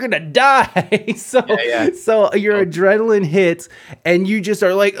 you're gonna die. so Yeah, yeah. so your Oh, adrenaline hits, and you just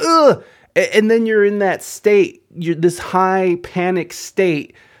are like, ugh, and then you're in that state, you're this high panic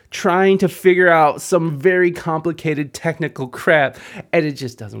state trying to figure out some very complicated technical crap, and it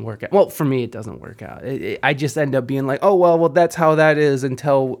just doesn't work out. Well, for me it doesn't work out. I just end up being like, oh well that's how that is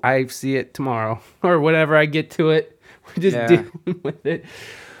until I see it tomorrow or whenever I get to it. We're just yeah. dealing with it.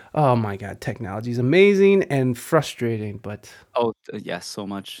 Oh my god, technology is amazing and frustrating, Oh, yeah, so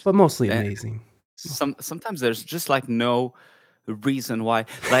much. but mostly amazing. Sometimes there's just like no reason why.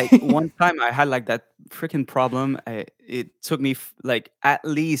 Like one time I had like that freaking problem. It took me like at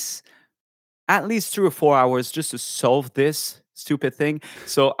least 3 or 4 hours just to solve this stupid thing.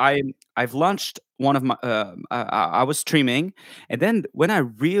 So I've launched one of my. I was streaming, and then when I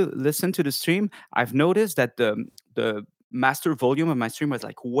listened to the stream, I've noticed that the master volume of my stream was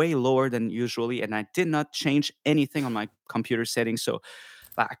like way lower than usually, and I did not change anything on my computer settings. So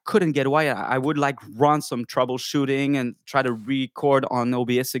I couldn't get away. I would like run some troubleshooting and try to record on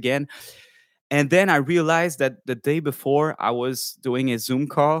OBS again. And then I realized that the day before I was doing a Zoom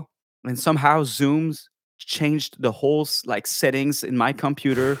call, and somehow Zoom's changed the whole like settings in my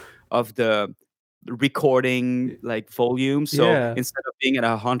computer of the recording like volume. So Yeah. instead of being at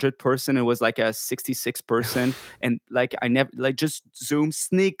 100%, it was like a 66%. And like I never like just Zoom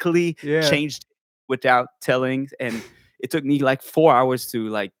sneakily Yeah. changed without telling. And it took me like 4 hours to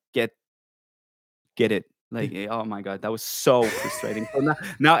like get it. Like, oh my god, that was so frustrating. So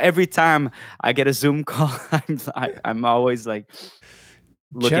now every time I get a Zoom call, I'm always like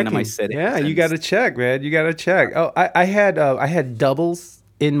looking at my Checking. settings. Yeah, you And got to check, man. You got to check. Oh, I had doubles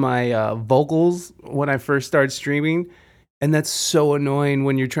in my vocals when I first started streaming, and that's so annoying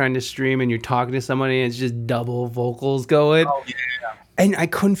when you're trying to stream and you're talking to somebody and it's just double vocals going. oh yeah, And I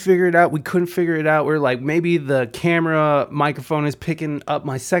couldn't figure it out. We couldn't figure it out. We're like, maybe the camera microphone is picking up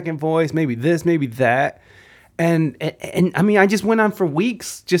my second voice, maybe this, maybe that. And I mean, I just went on for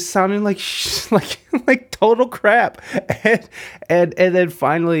weeks, just sounding like like total crap. And then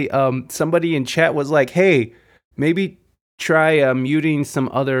finally, somebody in chat was like, "Hey, maybe try muting some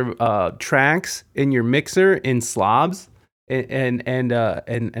other tracks in your mixer in slobs." And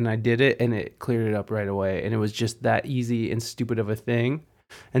I did it, and it cleared it up right away. And it was just that easy and stupid of a thing.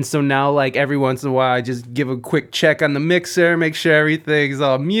 And so now, like every once in a while, I just give a quick check on the mixer, make sure everything's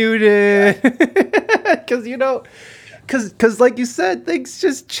all muted. Because because like you said, things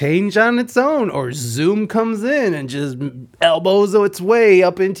just change on its own, or Zoom comes in and just elbows its way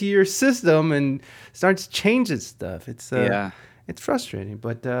up into your system and starts changing stuff. yeah. It's frustrating,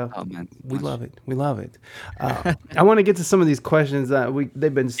 but Oh man, we much. love it. We love it. I want to get to some of these questions that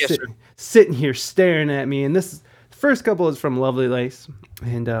they've been Yeah, sure. sitting here staring at me, and this first couple is from Lovely Lace,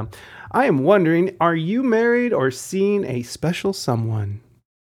 and I am wondering: are you married or seeing a special someone?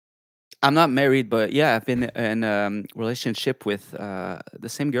 I'm not married, but yeah, I've been in a relationship with the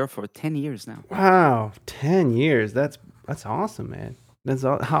same girl for 10 years now. Wow, 10 years. That's awesome, man. That's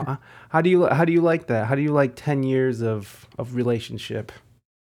all. How do you like that? How do you like 10 years of relationship?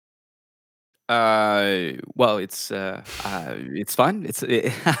 Well, it's fun.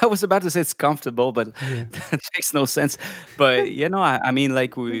 I was about to say it's comfortable, but Yeah. that makes no sense. But you know, I mean,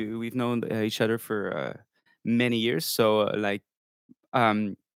 like we've known each other for many years, so like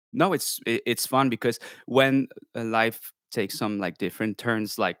um, no, it's fun because when life takes some like different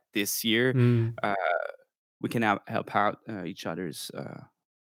turns, like this year, Mm, uh, we can help out each other's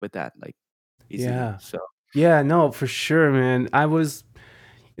with that like easily. yeah. So Yeah, no, for sure, man. I was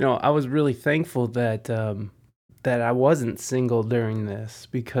really thankful that that I wasn't single during this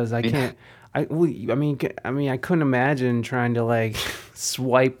because I yeah, can't. I mean, I couldn't imagine trying to like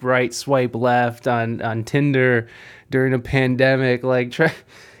swipe right, swipe left on Tinder during a pandemic. Like, try,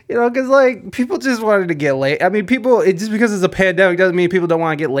 because like people just wanted to get laid. I mean, just because it's a pandemic doesn't mean people don't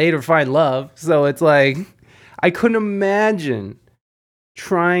want to get laid or find love. So it's like I couldn't imagine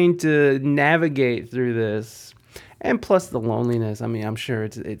trying to navigate through this, and plus the loneliness. I mean, I'm sure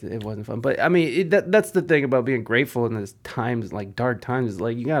it wasn't fun, but I mean that's the thing about being grateful in this times, like dark times, is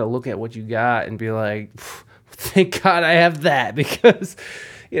like you got to look at what you got and be like, thank God I have that, because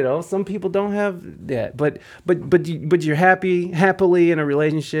some people don't have that, but you're happily in a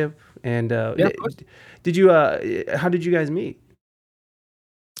relationship. And yeah, of course. did you how did you guys meet?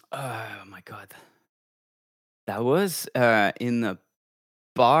 Oh my god, that was in a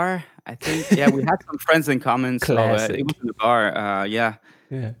bar, I think. Yeah, we had some friends in common, so it was Classic. in the bar. Yeah,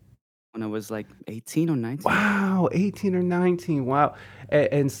 Yeah. when I was like 18 or 19. Wow, 18 or 19. Wow.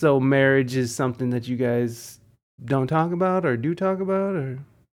 And so marriage is something that you guys don't talk about or do talk about, or?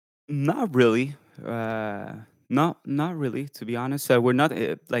 Not really. Not really. To be honest, we're not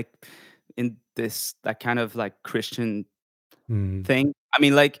like in this that kind of like Christian Mm. thing. I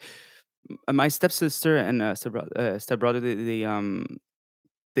mean, like my stepsister and stepbrother,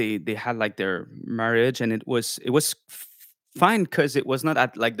 they had like their marriage, and it was fine because it was not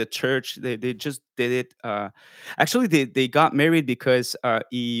at like the church. They just did it. Actually, they got married because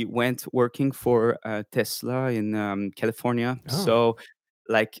he went working for Tesla in California. Oh, So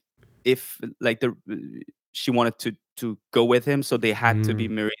like if like the she wanted to go with him, so they had to be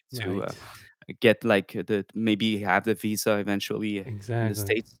mm, married to right. get like the maybe have the visa eventually in the Exactly.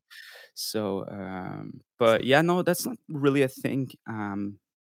 States. So but yeah, no, that's not really a thing.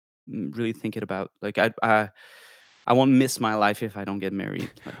 Really thinking about like I won't miss my life if I don't get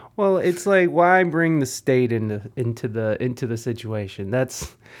married. Like, Well, it's like, why bring the state into the situation?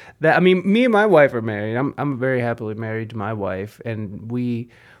 That's that. I mean, me and my wife are married. I'm very happily married to my wife, and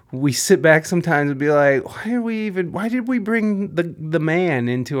we sit back sometimes and be like, why did we bring the man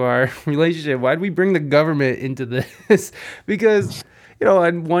into our relationship? Why did we bring the government into this? Because,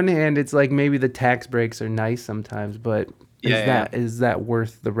 on one hand, it's like maybe the tax breaks are nice sometimes, but Yeah, yeah. is that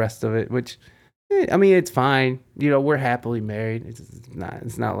worth the rest of it? Which, I mean, it's fine. We're happily married.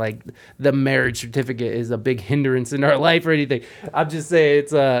 It's not like the marriage certificate is a big hindrance in our life or anything. I'm just saying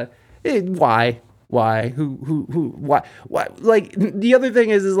why why like the other thing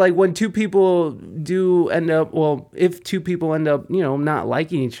is like when two people do end up, well, if two people end up not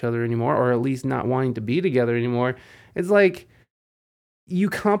liking each other anymore, or at least not wanting to be together anymore, it's like you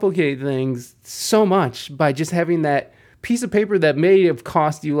complicate things so much by just having that piece of paper that may have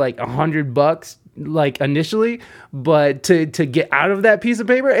cost you like $100 like initially, but to get out of that piece of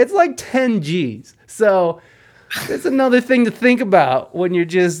paper, it's like 10 G's. So that's another thing to think about when you're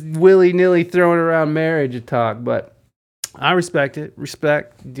just willy-nilly throwing around marriage talk. But I respect it.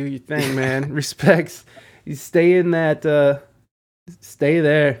 Respect. Do your thing, man. Respect. You stay in that. Stay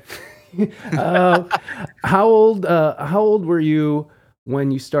there. uh, how old were you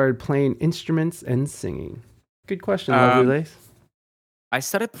when you started playing instruments and singing? Good question, Lovely Um, Lace. I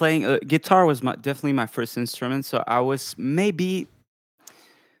started playing guitar was definitely my first instrument, so I was maybe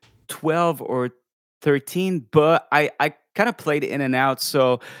 12 or 13, but I kind of played in and out.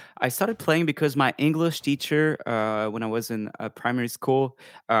 So I started playing because my English teacher, when I was in primary school,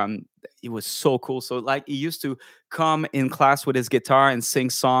 um, it was so cool. So like he used to come in class with his guitar and sing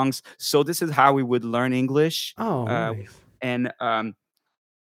songs. So this is how we would learn English. Oh, Uh, nice. and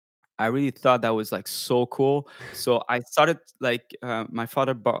I really thought that was like so cool. So I started like my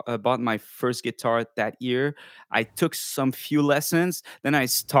father bought my first guitar that year. I took some few lessons. Then I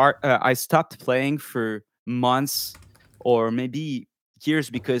stopped playing for months or maybe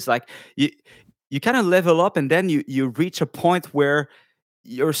years because like you kind of level up and then you reach a point where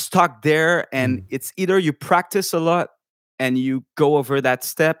you're stuck there and Mm. it's either you practice a lot and you go over that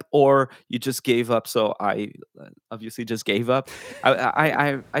step or you just gave up. So I obviously just gave up.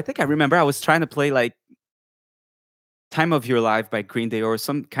 I think I remember I was trying to play like Time of Your Life by Green Day or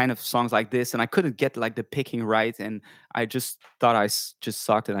some kind of songs like this, and I couldn't get like the picking right, and I just thought just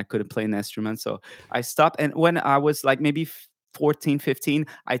sucked and I couldn't play an instrument. So I stopped. And when I was like maybe 14, 15,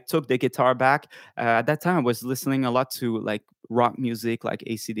 I took the guitar back. At that time, I was listening a lot to like rock music, like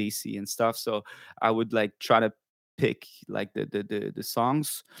AC/DC and stuff. So I would like try to pick like the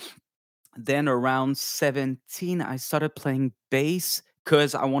songs. Then around 17, I started playing bass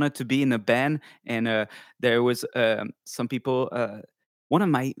because I wanted to be in a band. And there was some people. One of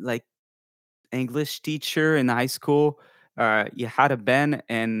my like English teacher in high school, he had a band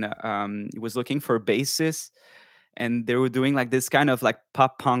and he was looking for a bassist. And they were doing like this kind of like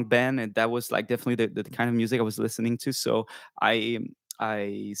pop punk band, and that was like definitely the kind of music I was listening to. So I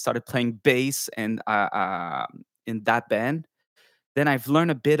I started playing bass and in that band. Then I've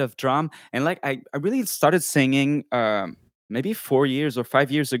learned a bit of drum, and like I really started singing maybe 4 years or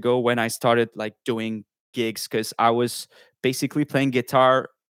 5 years ago when I started like doing gigs because I was basically playing guitar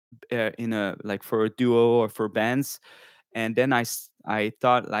in a like for a duo or for bands. And then I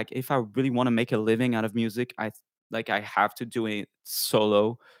thought like if I really want to make a living out of music, like I have to do it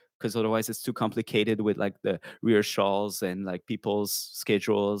solo because otherwise it's too complicated with like the rehearsals and like people's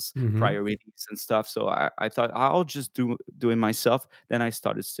schedules, Mm-hmm. priorities and stuff. So I thought I'll just do it myself. Then I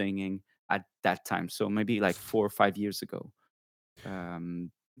started singing at that time. So maybe like 4 or 5 years ago.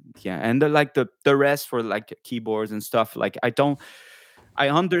 Um, yeah, and like the rest for like keyboards and stuff. Like I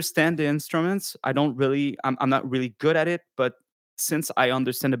understand the instruments. I'm not really good at it, but since I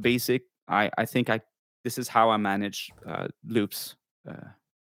understand the basic, I think I this is how I manage loops, uh,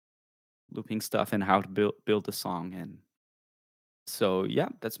 looping stuff, and how to build a song. And so yeah,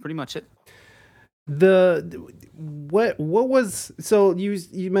 that's pretty much it. What was, so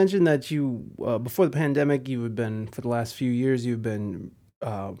you mentioned that you before the pandemic you had been, for the last few years you've been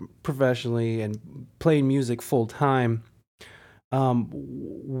professionally and playing music full time.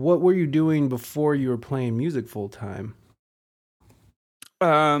 What were you doing before you were playing music full time?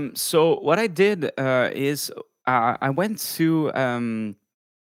 So what I did is I went to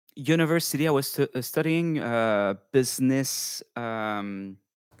university. I was studying business,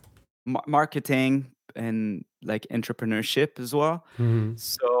 marketing, and like entrepreneurship as well. Hmm.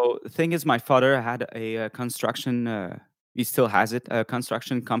 So the thing is, my father had a, construction. He still has it, a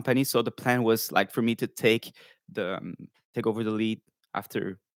construction company. So the plan was like for me to take over the lead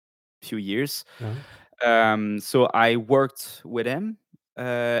after a few years. No. So I worked with him,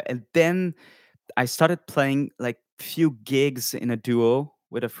 and then I started playing like few gigs in a duo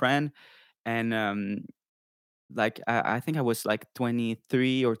with a friend, and like I think I was like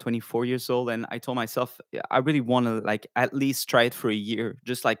 23 or 24 years old, and I told myself, "Yeah, I really want to like at least try it for a year,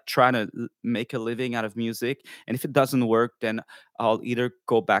 just like trying to make a living out of music. And if it doesn't work, then I'll either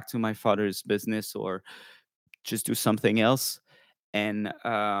go back to my father's business or just do something else." And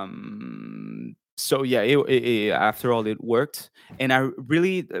so yeah, after all, it worked. And I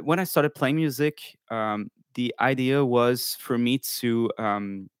really, when I started playing music, the idea was for me to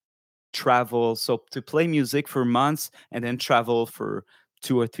travel, so to play music for months and then travel for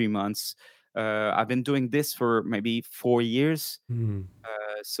 2 or 3 months. I've been doing this for maybe 4 years. Mm.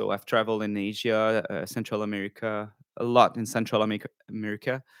 So I've traveled in Asia, Central America, a lot in Central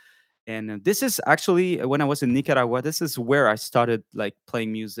America. And this is actually when I was in Nicaragua. This is where I started like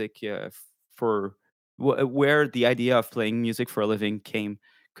playing music, for where the idea of playing music for a living came,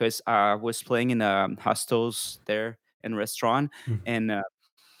 because I was playing in hostels there and restaurant. Mm. And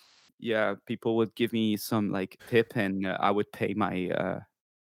yeah, people would give me some like tip, and I would pay my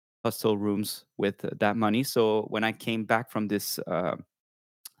hostel rooms with that money. So when I came back from this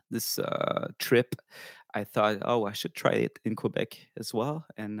trip, I thought, oh, I should try it in Quebec as well,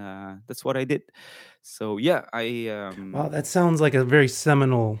 and that's what I did. So yeah, Wow, that sounds like a very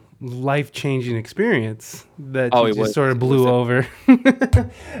seminal, life-changing experience that oh, you it just was sort of it was blew a over.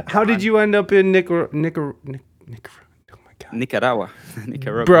 How did you end up in oh my God. Nicaragua,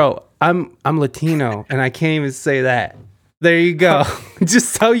 Nicaragua. Bro, I'm Latino and I can't even say that. There you go.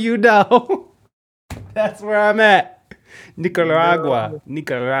 Just so you know. That's where I'm at. Nicaragua.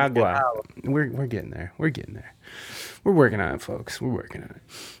 Nicaragua. We're getting there. We're getting there. We're working on it, folks. We're working on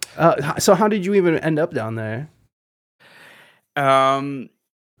it. So how did you even end up down there?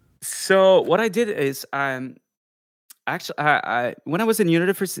 So what I did is actually I when I was in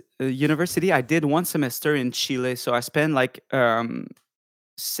university, I did one semester in Chile. So I spent like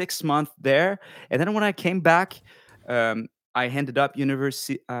 6 months there, and then when I came back, I ended up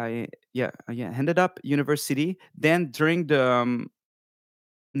university. Ended up university. Then during the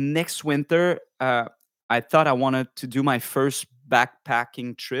next winter, I thought I wanted to do my first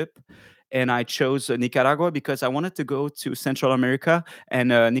backpacking trip, and I chose Nicaragua because I wanted to go to Central America, and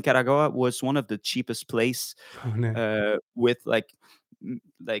Nicaragua was one of the cheapest place, Oh, no. with like,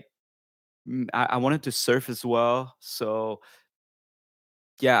 like I wanted to surf as well. So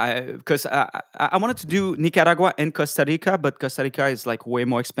yeah, because I wanted to do Nicaragua and Costa Rica, but Costa Rica is like way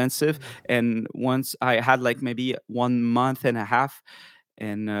more expensive. And once I had like maybe 1 month and a half,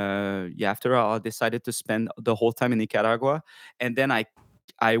 and yeah, after all, I decided to spend the whole time in Nicaragua, and then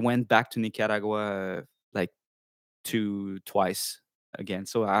I went back to Nicaragua like twice again.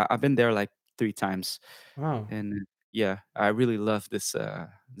 So I've been there like 3 times, Wow. and yeah, I really love this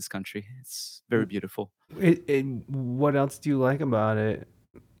country. It's very beautiful. What else do you like about it?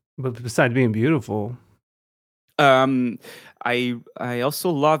 But besides being beautiful. Um, I also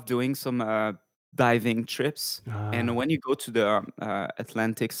love doing some diving trips, and Ah. when you go to the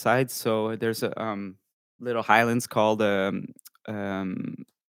Atlantic side, so there's a little islands called um,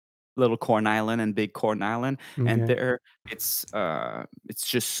 Little Corn Island and Big Corn Island, and Okay. there it's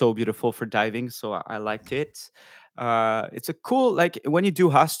just so beautiful for diving. So I liked it. It's a cool, like when you do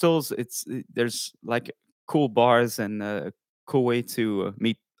hostels, there's like cool bars and a cool way to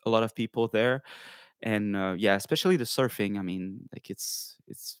meet a lot of people there. And yeah, especially the surfing. I mean, like it's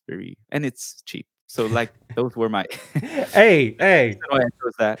very, and it's cheap. So like those were my Hey, hey. why I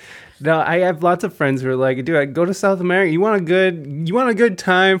chose that. No, I have lots of friends who are like, dude, I go to South America. You want a good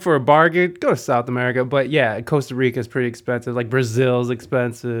time for a bargain? Go to South America. But yeah, Costa Rica is pretty expensive. Like Brazil's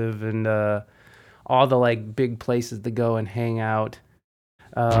expensive, and all the like big places to go and hang out.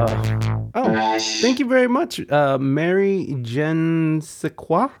 Oh, thank you very much, Mary Jen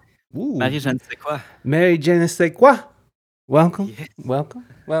Sequoia. Ooh, Marie, je ne sais quoi. Mary Jen Sequoia. Welcome, Yes.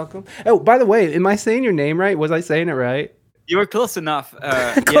 welcome. Oh, by the way, am I saying your name right? Was I saying it right? You were close enough.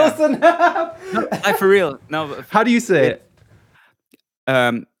 Close Yeah. enough. No, like for real. No, How do you say it?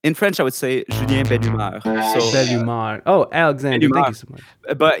 in French, I would say Julien Benhumeur. So, Belumar. Oh, Alexander, thank you so much.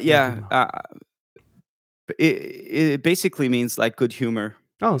 but yeah, Benhumeur. it basically means like good humor.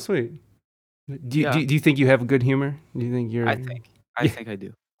 Oh, sweet. Yeah. Do you think you have good humor? Do you think you're? I think I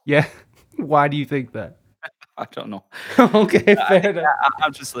do. Yeah. Why do you think that? I don't know. Okay, fair enough.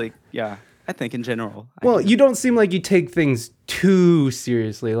 I'm just like, yeah. I think in general. Well, you don't seem like you take things too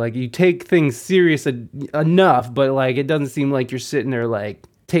seriously. Like you take things serious enough, but like it doesn't seem like you're sitting there like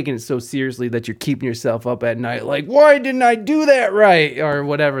taking it so seriously that you're keeping yourself up at night. Like, why didn't I do that right, or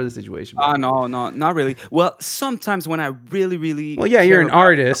whatever the situation. Oh no, not really. Well, sometimes when I really Well, yeah, you're care an about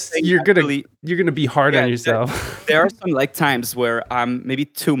artist. something, You're I gonna really- be hard Yeah, on yourself. there are some like times where I'm maybe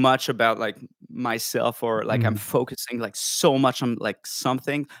too much about like myself, or like I'm Mm. focusing like so much on like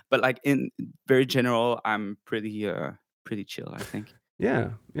something, but like in very general, I'm pretty chill, I think.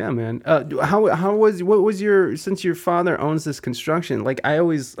 Yeah, yeah, man. How was what was your since your father owns this construction? Like I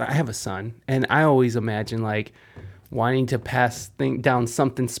have a son, and I always imagine like wanting to pass thing down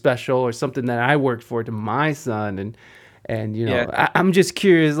something special or something that I worked for to my son, and Yeah. I'm just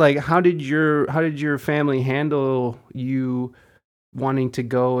curious, like how did your family handle you wanting to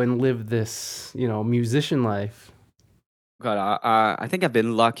go and live this musician life? God, I think I've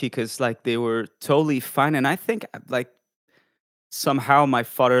been lucky because like they were totally fine, and I think like somehow my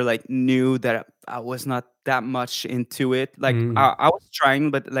father like knew that I was not that much into it. Like Mm, I was trying,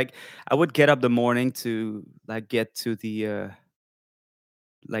 but like I would get up the morning to like get to the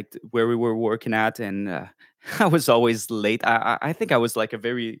where we were working at, and I was always late. I think I was like a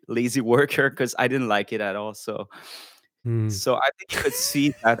very lazy worker because I didn't like it at all. mm. So I think he could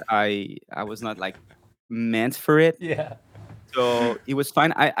see that I was not like meant for it. Yeah. So it was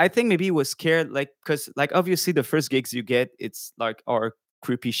fine. I think maybe he was scared, like, because like obviously the first gigs you get, it's like our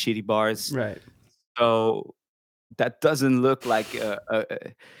creepy shitty bars. Right. So that doesn't look like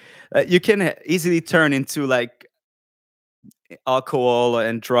you can easily turn into like alcohol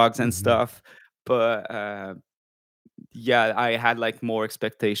and drugs and Mhm. stuff. But yeah, I had like more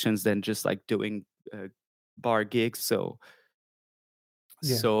expectations than just like doing bar gigs.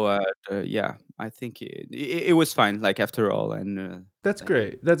 Yeah. Yeah, I think it was fine. Like after all, and That's like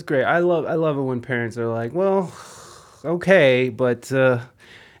great. That's great. I love it when parents are like, "Well, okay," but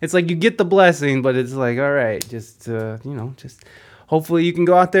it's like you get the blessing, but it's like, "All right, just just hopefully you can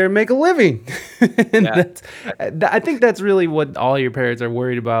go out there and make a living." And yeah, that's I think that's really what all your parents are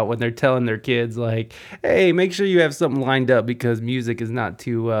worried about when they're telling their kids like, "Hey, make sure you have something lined up because music is not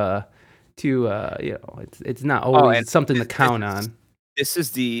too it's not oh, and always something to this count is on."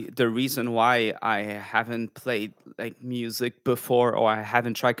 the reason why I haven't played like music before, or I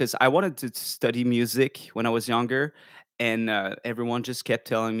haven't tried, because I wanted to study music when I was younger, and everyone just kept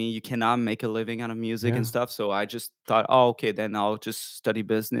telling me you cannot make a living out of music and Yeah. stuff. So I just thought, oh, okay, then I'll just study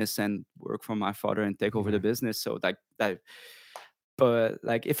business and work for my father and take over the Yeah. business. So like that, but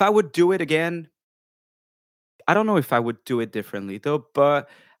like if I would do it again, I don't know if I would do it differently though. But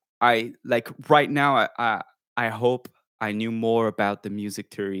I like right now, I hope I knew more about the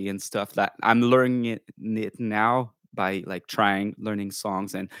music theory and stuff that I'm learning it now by like trying learning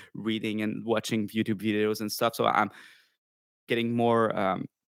songs and reading and watching YouTube videos and stuff. So I'm getting more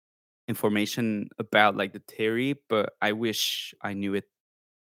information about like the theory, but I wish I knew it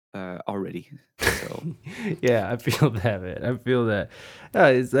already. So Yeah, I feel that, man. I feel that.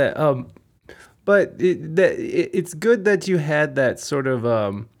 Is that but it's good that you had that sort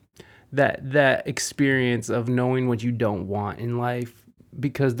of that experience of knowing what you don't want in life,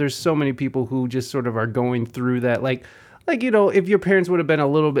 because there's so many people who just sort of are going through that, like if your parents would have been a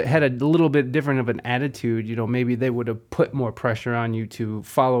little bit had a little bit different of an attitude, maybe they would have put more pressure on you to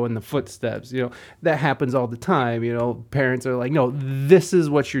follow in the footsteps. That happens all the time. Parents are like, no, this is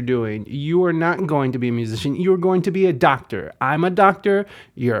what you're doing. You are not going to be a musician, you're going to be a doctor. I'm a doctor.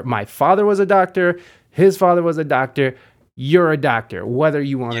 My father was a doctor, his father was a doctor. You're a doctor, whether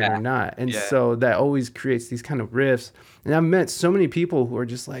you want it yeah, or not. And yeah, so that always creates these kind of rifts. And I've met so many people who are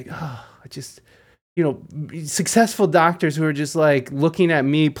just like, oh, I just, successful doctors who are just like looking at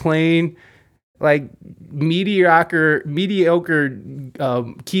me playing like mediocre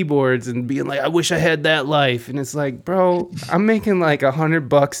keyboards and being like, I wish I had that life. And it's like, bro, I'm making like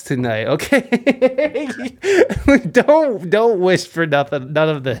 $100 tonight. Okay. Don't wish for nothing, none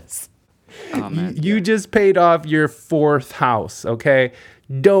of this. oh man, You yeah. just paid off your fourth house, okay?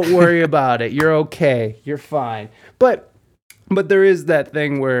 Don't worry about it. You're okay. You're fine. But there is that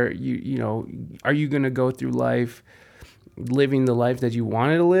thing where are you going to go through life living the life that you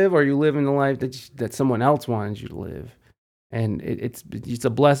wanted to live, or are you living the life that someone else wanted you to live? And it's a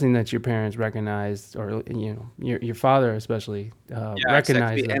blessing that your parents recognized, or your father especially Yeah,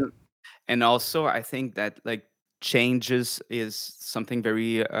 recognized exactly. that. And also I think that like changes is something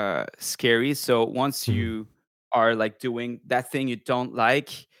very scary. So once Mhm. you are like doing that thing you don't like,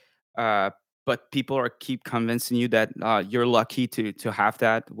 uh but people are keep convincing you that you're lucky to have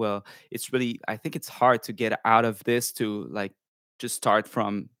that, well, it's really, I think it's hard to get out of this, to like just start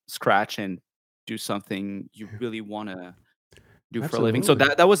from scratch and do something you really want to do for a living. So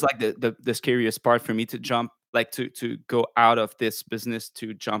Absolutely. that was like the scariest part for me, to jump, like to go out of this business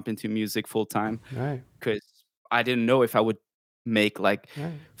to jump into music full time, Right. because I didn't know if I would make like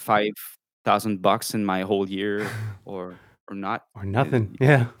Right. $5,000 in my whole year, or or not. Or nothing.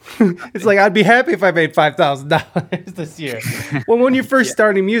 Yeah. It's like, I'd be happy if I made $5,000 this year. Well, when you're first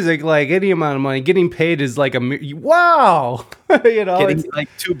starting music, like any amount of money, getting paid is like wow. You know, Getting it's, like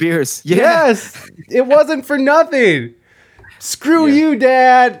 2 beers. Yeah. yes, it wasn't for nothing. Screw you,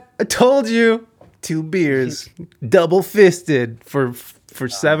 Dad. I told you. 2 beers, double fisted for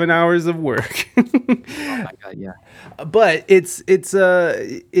 7 hours of work. Oh my God, yeah. But it's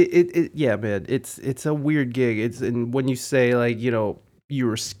yeah, man, it's a weird gig. And when you say, like, you know, you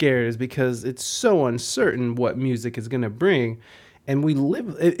were scared, is because it's so uncertain what music is gonna bring. And we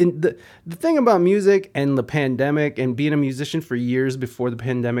live in the thing about music and the pandemic and being a musician for years before the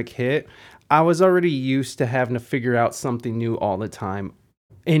pandemic hit, I was already used to having to figure out something new all the time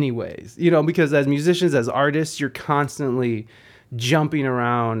anyways, you know, because as musicians, as artists, you're constantly jumping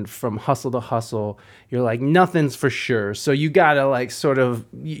around from hustle to hustle. You're like, nothing's for sure, so you gotta, like, sort of,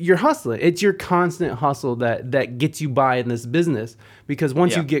 you're hustling. It's your constant hustle that gets you by in this business, because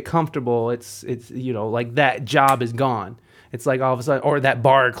once you get comfortable, it's you know, like, that job is gone. It's like all of a sudden, or that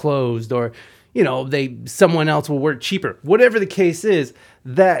bar closed, or, you know, someone else will work cheaper, whatever the case is.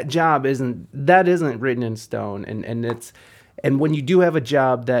 That job isn't written in stone. And when you do have a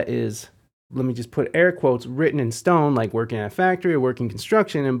job that is, let me just put air quotes, written in stone, like working at a factory or working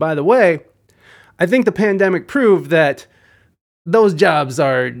construction. And by the way, I think the pandemic proved that those jobs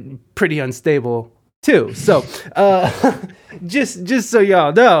are pretty unstable too. So just so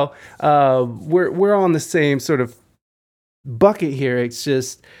y'all know, we're all in the same sort of bucket here. It's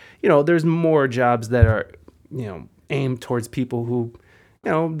just, you know, there's more jobs that are, you know, aimed towards people who, you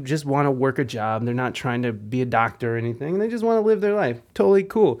know, just want to work a job. They're not trying to be a doctor or anything. They just want to live their life. Totally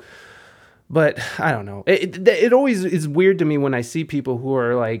cool. But I don't know. It always is weird to me when I see people who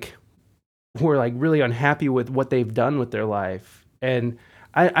are like really unhappy with what they've done with their life. And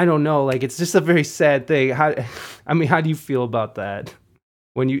I don't know. Like, it's just a very sad thing. How do you feel about that?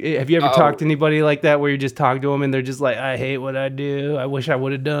 Have you ever talked to anybody like that, where you just talk to them and they're just like, I hate what I do. I wish I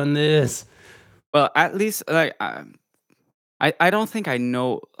would have done this. Well, at least, like, I don't think I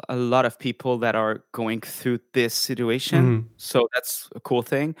know a lot of people that are going through this situation, so that's a cool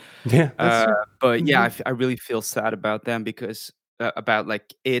thing. Yeah, that's true. But yeah, I really feel sad about them, because about,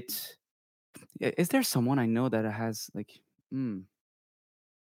 like, it. Is there someone I know that has, like?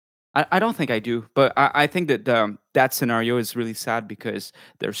 I don't think I do, but I think that that scenario is really sad, because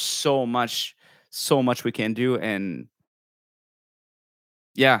there's so much we can do, and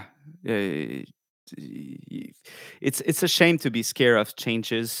yeah, uh, it's a shame to be scared of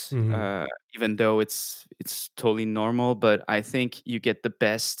changes, even though it's totally normal. But I think you get the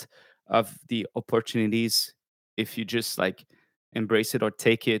best of the opportunities if you just, like, embrace it or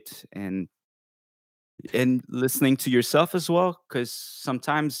take it, and listening to yourself as well, because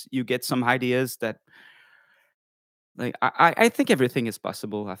sometimes you get some ideas that, like, I think everything is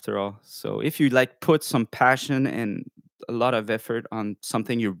possible after all. So if you, like, put some passion and a lot of effort on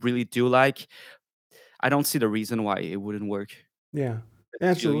something you really do like, I don't see the reason why it wouldn't work. Yeah, You'll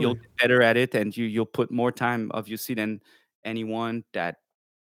absolutely. get better at it, and you'll put more time, obviously, than anyone that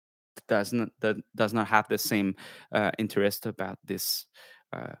does not have the same interest about this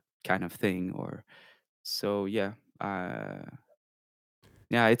kind of thing. Or so yeah.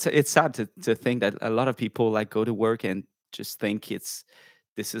 Yeah, it's sad to think that a lot of people, like, go to work and just think this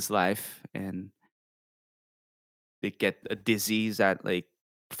is life, and they get a disease at, like,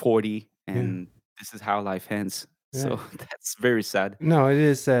 40, Yeah. and this is how life ends. Yeah. So that's very sad. No, it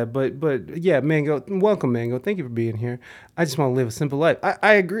is sad, but yeah, Mango, welcome, Mango. Thank you for being here. I just want to live a simple life.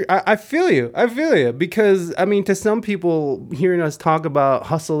 I agree. I feel you. I feel you, because I mean, to some people, hearing us talk about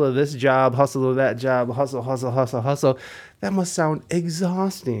hustle of this job, hustle of that job, hustle, that must sound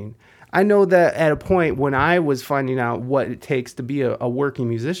exhausting. I know that at a point when I was finding out what it takes to be a working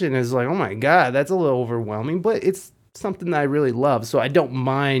musician, it's like, oh my God, that's a little overwhelming, but it's something that I really love. So I don't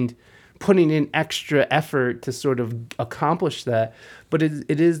mind putting in extra effort to sort of accomplish that. But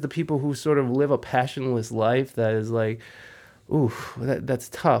it is the people who sort of live a passionless life that is like, ooh, that's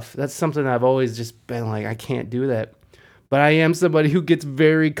tough. That's something I've always just been like, I can't do that. But I am somebody who gets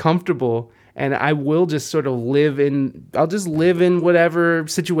very comfortable, and I will just sort of I'll just live in whatever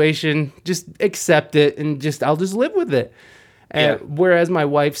situation, just accept it, and I'll just live with it. Yeah. Whereas my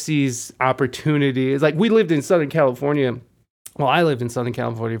wife sees opportunity. It's like, we lived in Southern California. Well, I lived in Southern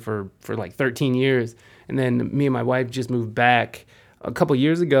California for like 13 years. And then me and my wife just moved back a couple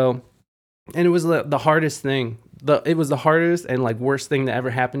years ago. And it was the hardest thing. It was the hardest and, like, worst thing that ever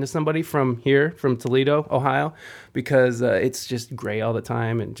happened to somebody from Toledo, Ohio, because it's just gray all the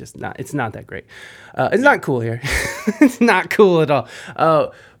time, and it's not that great. It's not cool here. It's not cool at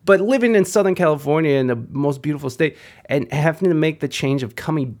all. But living in Southern California in the most beautiful state and having to make the change of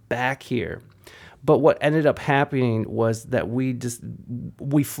coming back here. But what ended up happening was that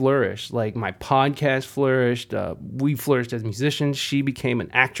we flourished. Like my podcast flourished. We flourished as musicians. She became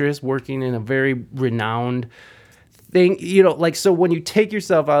an actress working in a very renowned thing. Like, so when you take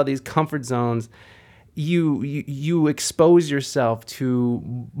yourself out of these comfort zones, you expose yourself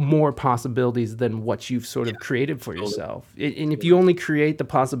to more possibilities than what you've sort of created for yourself. And if you only create the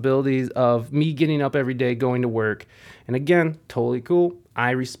possibilities of me getting up every day, going to work, and again, totally cool.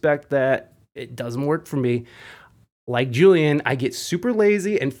 I respect that. It doesn't work for me. Like Julian, I get super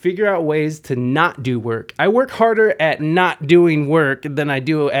lazy and figure out ways to not do work. I work harder at not doing work than I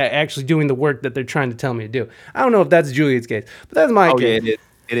do at actually doing the work that they're trying to tell me to do. I don't know if that's Julian's case, but that's my Oh yeah, case.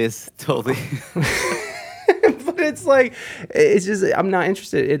 it is totally. But it's like, it's just, I'm not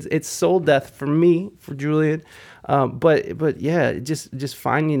interested. It's soul death for me, for Julian. But yeah, just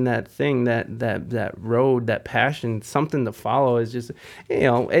finding that thing, that road, that passion, something to follow is just,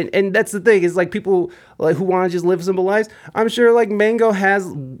 and that's the thing, is like people like who want to just live simple lives. I'm sure like Mango has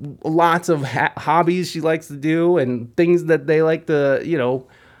lots of hobbies she likes to do and things that they like to,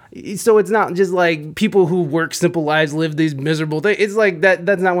 so it's not just like people who work simple lives live these miserable things. It's like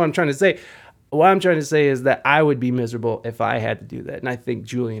that's not what I'm trying to say. What I'm trying to say is that I would be miserable if I had to do that. And I think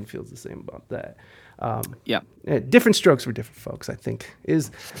Julian feels the same about that. Yeah. Different strokes for different folks, I think,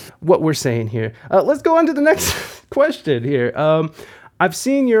 is what we're saying here. Let's go on to the next question here. I've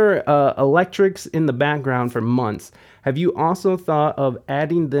seen your electrics in the background for months. Have you also thought of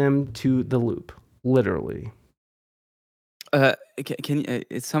adding them to the loop? Literally. Can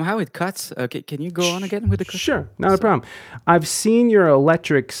somehow it cuts? Can you go on again with the question? Sure, not a problem. I've seen your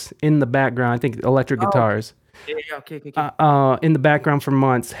electrics in the background. I think electric guitars. Yeah, okay. In the background for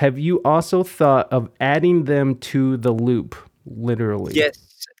months. Have you also thought of adding them to the loop? Literally.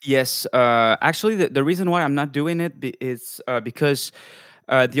 Yes. Actually, the reason why I'm not doing it is because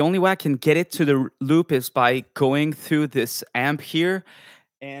the only way I can get it to the loop is by going through this amp here,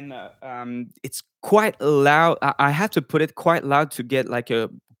 and it's quite loud. I have to put it quite loud to get like a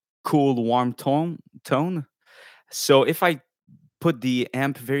cool, warm tone. So if I put the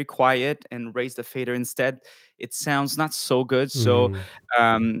amp very quiet and raise the fader instead, it sounds not so good. So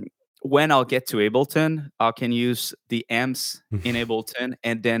um, when I'll get to Ableton, I can use the amps in Ableton,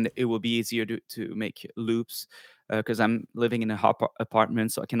 and then it will be easier to make loops because I'm living in a hot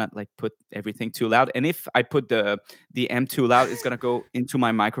apartment, so I cannot like put everything too loud. And if I put the amp too loud, it's gonna go into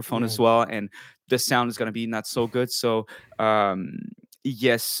my microphone as well, and the sound is gonna be not so good. So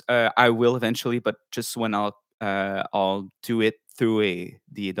yes, I will eventually, but just when I'll do it through a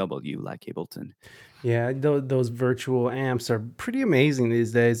DAW like Ableton. Yeah, those virtual amps are pretty amazing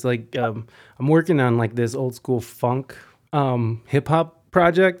these days. Like, I'm working on like this old school funk hip hop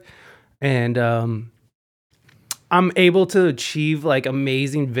project, and I'm able to achieve like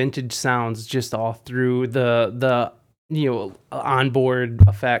amazing vintage sounds just all through the onboard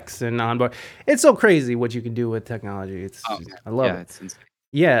effects and onboard. It's so crazy what you can do with technology. I love it. It's insane.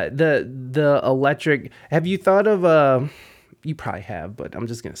 Yeah, the electric. Have you thought of you probably have, but I'm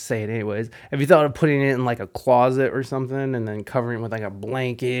just gonna say it anyways. Have you thought of putting it in like a closet or something, and then covering it with like a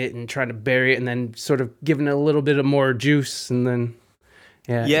blanket and trying to bury it, and then sort of giving it a little bit of more juice, and then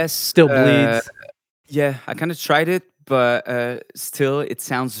Yes, still bleeds. Yeah, I kind of tried it, but still, it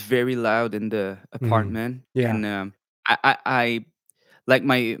sounds very loud in the apartment. Yeah. And I like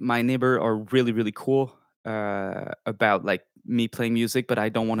my neighbor are really really cool about like me playing music, but I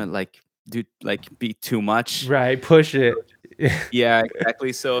don't want to like do like be too much. Right, push it. Yeah,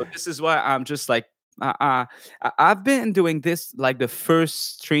 exactly. So this is why I'm just like I've been doing this like the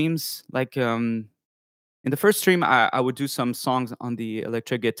first streams, like in the first stream I would do some songs on the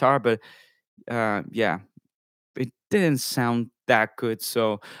electric guitar, but yeah, it didn't sound that good.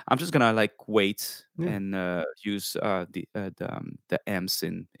 So I'm just gonna like wait Yeah. and use the amps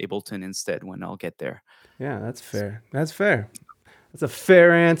in Ableton instead when I'll get there. Yeah, that's fair. That's fair. That's a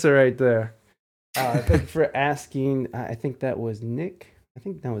fair answer right there. Thank you for asking. I think that was Nick.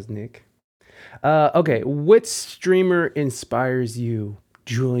 Okay, which streamer inspires you,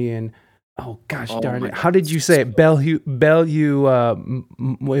 Julian? Oh gosh Oh darn my it! God, How did you say it? Bellew.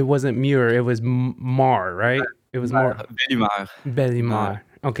 It wasn't Muir. It was Mar, right? It was more Belumar. Bellimar.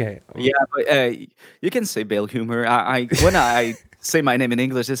 Okay. Yeah, but you can say Bale humor. I when I say my name in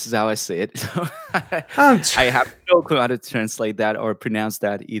English, this is how I say it. So I have no clue how to translate that or pronounce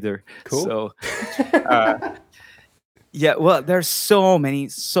that either. Cool. So yeah, well, there's so many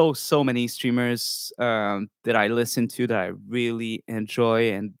streamers that I listen to that I really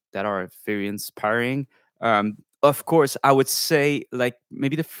enjoy and that are very inspiring. Of course, I would say like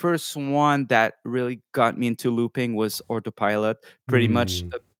maybe the first one that really got me into looping was Autopilot. Pretty much,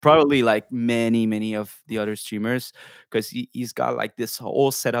 Mm, probably like many of the other streamers, because he's got like this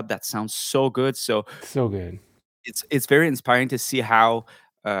whole setup that sounds so good. So so good. it's very inspiring to see how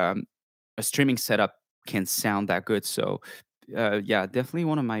um, a streaming setup can sound that good. So yeah, definitely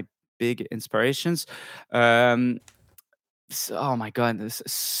one of my big inspirations. Um, oh my god, there's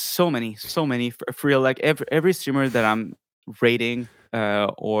so many for real. Like every streamer that I'm rating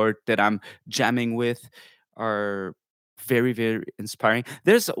or that I'm jamming with are very inspiring.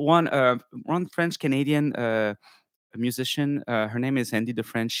 There's one French Canadian musician. Her name is Andy De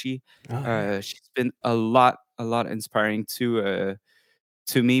Frenchie. Oh yeah. She's been a lot inspiring to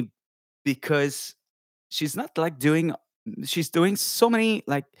me because she's not like doing she's doing so many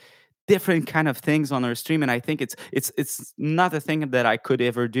like different kind of things on her stream, and I think it's not a thing that I could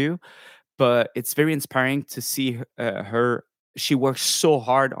ever do, but it's very inspiring to see her. She works so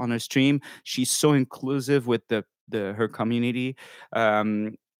hard on her stream. She's so inclusive with the her community.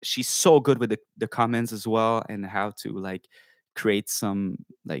 um she's so good with the comments as well, and how to like create some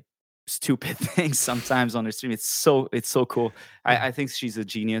like stupid things sometimes on her stream. It's so cool. I think she's a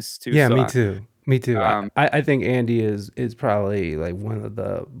genius too. Yeah, So me too. Me too. um I think Andy is probably like one of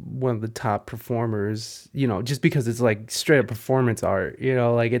the top performers, just because it's like straight up performance art,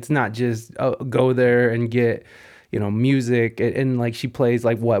 like it's not just go there and get, music and like she plays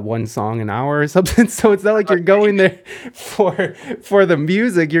like what one song an hour or something. So it's not like you're going there for the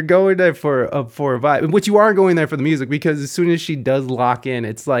music. You're going there for a vibe, which you are going there for the music because as soon as she does lock in,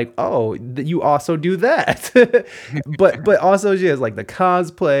 it's like, oh, you also do that. But also she has like the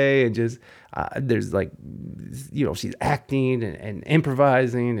cosplay and just there's like she's acting and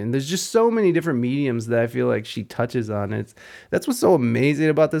improvising, and there's just so many different mediums that I feel like she touches on. That's what's so amazing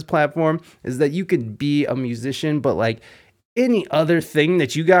about this platform, is that you could be a musician, but like any other thing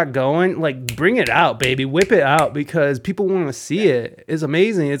that you got going, like bring it out, baby, whip it out, because people want to see it. It's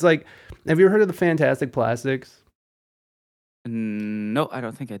amazing. It's like, have you ever heard of the Fantastic Plastics? no, I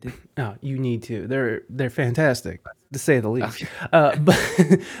don't think I did. Oh, you need to. They're fantastic, to say the least.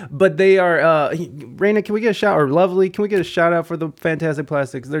 Okay. But they are. Raina, can we get a shout, or Lovely? Can we get a shout out for the Fantastic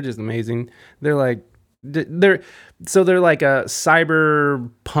Plastics? They're just amazing. They're like they're like a cyberpunk,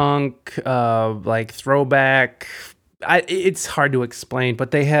 like throwback. It's hard to explain,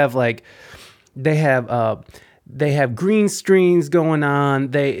 but they have like they have they have green screens going on.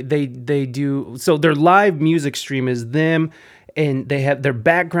 They do, so their live music stream is them, and they have their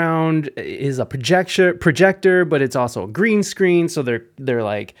background is a projector, but it's also a green screen. So they're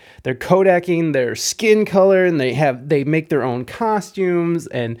kodaking their skin color, and they make their own costumes,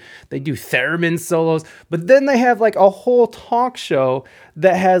 and they do theremin solos. But then they have like a whole talk show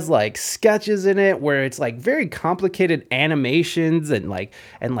that has like sketches in it where it's like very complicated animations, and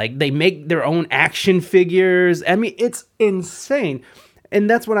they make their own action figures. I mean, it's insane. And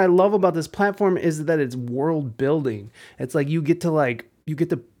that's what I love about this platform, is that it's world building. It's like you get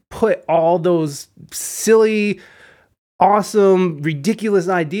to put all those silly, awesome, ridiculous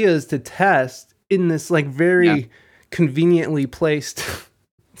ideas to test in this like Yeah. very conveniently placed,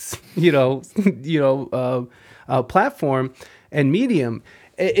 you know, platform and medium.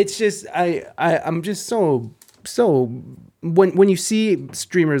 It's just I'm just so when you see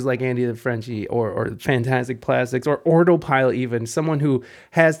streamers like Andy the Frenchie or Fantastic Plastics or Autopilot, even someone who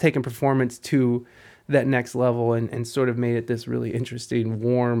has taken performance to that next level and sort of made it this really interesting,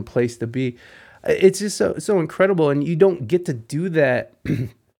 warm place to be. It's just so incredible, and you don't get to do that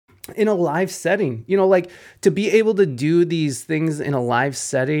in a live setting. Like, to be able to do these things in a live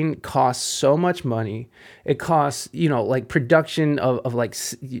setting costs so much money. It costs, like production of like,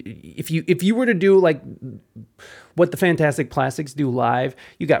 if you were to do like what the Fantastic Plastics do live,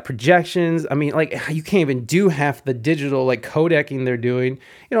 you got projections. I mean, like, you can't even do half the digital like codeking they're doing.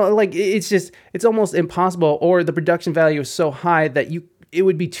 Like, it's almost impossible, or the production value is so high that it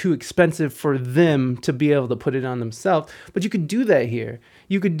would be too expensive for them to be able to put it on themselves. But you could do that here.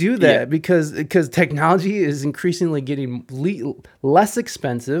 You could do that Yeah. because technology is increasingly getting less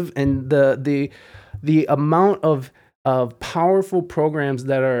expensive, and the amount of powerful programs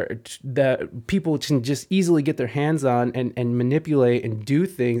that people can just easily get their hands on and manipulate and do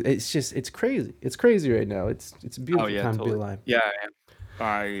things. It's crazy. It's crazy right now. It's a Oh beautiful yeah, time to be totally. alive. Yeah,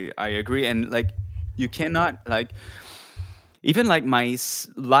 I agree. And like you cannot like even like my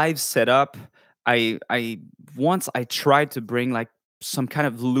live setup. I once I tried to bring like some kind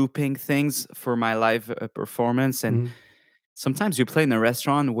of looping things for my live performance, and Mhm. sometimes you play in a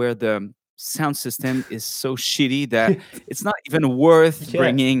restaurant where the sound system is so shitty that it's not even worth Yeah.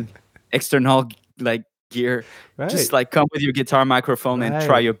 bringing external like gear. Just Right. like come with your guitar microphone and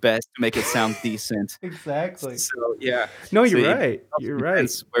try Right. your best to make it sound decent. Exactly. So yeah, No, so you're it right. also You're right.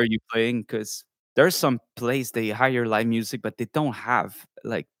 depends where you're playing because there's some place they hire live music, but they don't have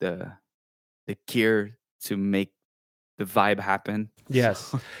like the gear to make the vibe happen. Yes.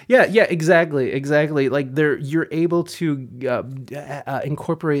 So Yeah, yeah, exactly, exactly. Like you're able to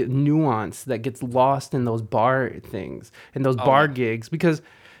incorporate nuance that gets lost in those bar things and those oh bar yeah, gigs because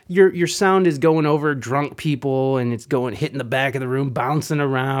your sound is going over drunk people and it's going hitting the back of the room, bouncing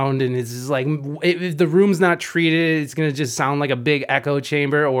around, and it's just like if the room's not treated, it's gonna just sound like a big echo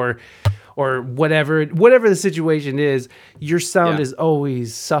chamber or whatever the situation is, your sound yeah. is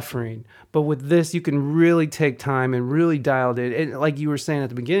always suffering. But with this, you can really take time and really dial it. And like you were saying at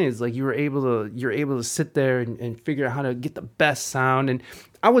the beginning, it's like you're able to sit there and figure out how to get the best sound. And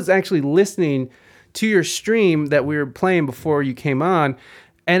I was actually listening to your stream that we were playing before you came on,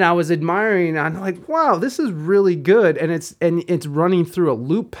 and I was admiring. I'm like, wow, this is really good, and it's running through a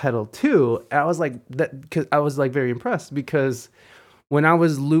loop pedal too. And I was like that because I was like very impressed because when I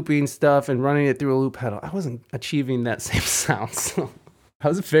was looping stuff and running it through a loop pedal, I wasn't achieving that same sound. So I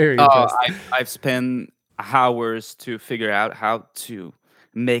was very Oh, impressed. I've spent hours to figure out how to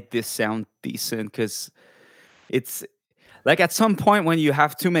make this sound decent because it's like at some point when you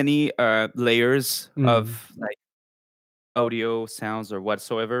have too many layers Mm, of like audio sounds or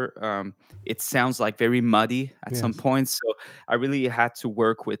whatsoever, it sounds like very muddy at some yes. point. So I really had to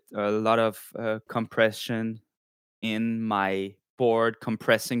work with a lot of compression in my board,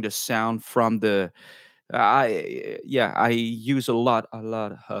 compressing the sound from the. I use a lot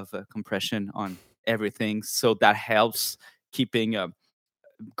of compression on everything, so that helps keeping a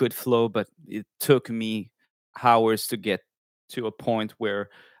good flow. But it took me hours to get to a point where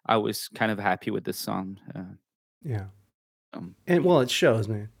I was kind of happy with the song. Yeah. Um, And well, it shows,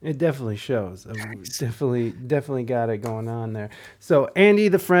 man. It definitely shows. Thanks. Definitely got it going on there. So Andy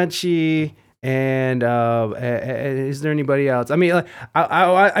the Frenchie, and is there anybody else? I mean, like,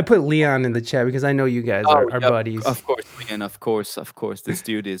 I put Leon in the chat because I know you guys Oh, are yep. buddies. Of course, Leon. Of course. This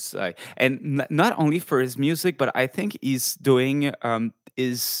dude is like, and not only for his music, but I think he's doing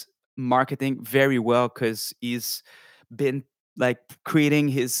is marketing very well because he's been like creating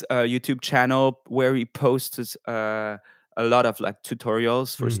his YouTube channel where he posts a lot of like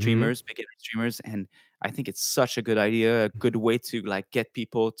tutorials for Mm-hmm. streamers, beginner streamers, and I think it's such a good idea, a good way to like get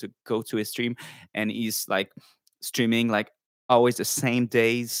people to go to his stream, and he's like streaming like always the same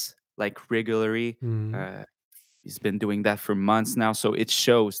days, like regularly. Mm-hmm. uh, he's been doing that for months now, so it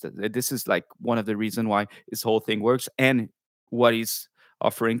shows that this is like one of the reason why this whole thing works, and what he's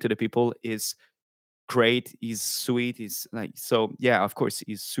offering to the people is great. He's sweet. He's like, so yeah, of course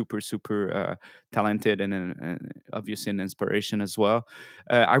he's super talented and obviously an inspiration as well.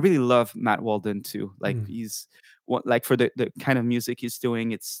 I really love Matt Walden too. Like he's what, like for the kind of music he's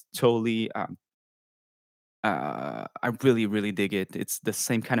doing, it's totally I really dig it. It's the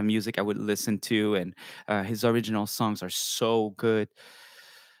same kind of music I would listen to, and his original songs are so good.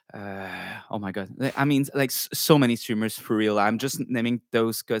 Oh my god! I mean, like so many streamers for real. I'm just naming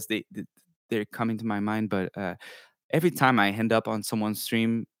those because they're coming to my mind. But every time I end up on someone's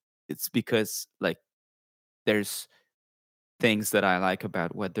stream, it's because like there's things that I like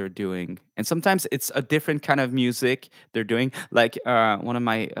about what they're doing. And sometimes it's a different kind of music they're doing. Like one of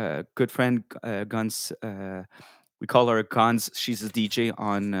my good friend Guns, we call her Guns. She's a DJ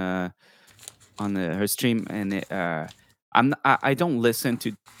on her stream, and I don't listen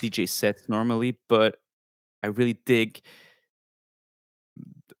to DJ sets normally, but I really dig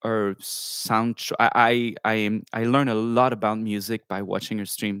her sound. I learn a lot about music by watching her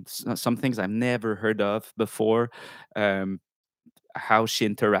stream. Some things I've never heard of before. Um, how she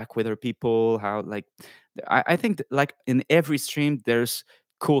interact with her people, how like I think like in every stream there's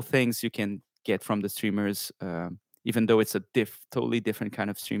cool things you can get from the streamers, even though it's a totally different kind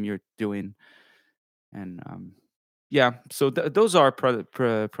of stream you're doing. And yeah, so those are probably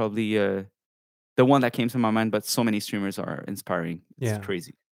the one that came to my mind, but so many streamers are inspiring, it's Yeah.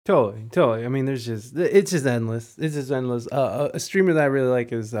 crazy. Totally, totally. I mean, it's just endless. It's just endless. A streamer that I really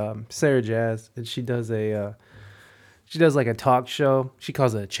like is Sarah Jazz, and she does like a talk show. She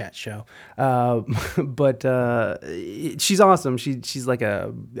calls it a chat show, but she's awesome. She's like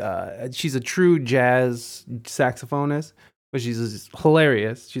she's a true jazz saxophonist, but she's just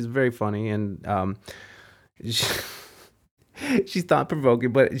hilarious. She's very funny, and she, she's thought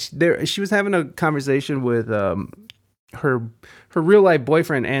provoking. But she was having a conversation with her real life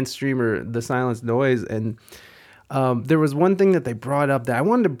boyfriend and streamer, The Silence Noise, and there was one thing that they brought up that I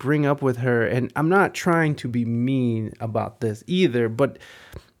wanted to bring up with her, and I'm not trying to be mean about this either, but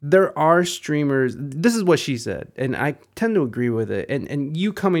there are streamers. This is what she said, and I tend to agree with it. And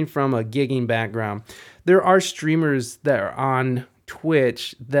you coming from a gigging background, there are streamers that are on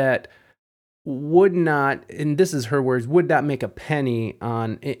Twitch that would not, and this is her words, would not make a penny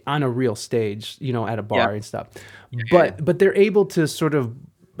on a real stage, at a Yeah. bar and stuff. Yeah. But they're able to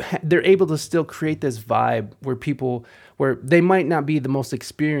they're able to still create this vibe where they might not be the most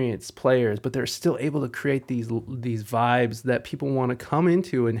experienced players, but they're still able to create these vibes that people want to come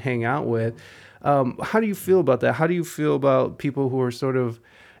into and hang out with. How do you feel about that? How do you feel about people who are sort of,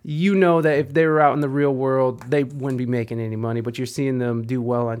 that if they were out in the real world, they wouldn't be making any money, but you're seeing them do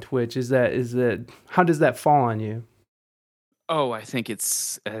well on Twitch? How does that fall on you? Oh, I think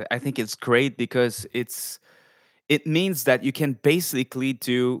it's great because it means that you can basically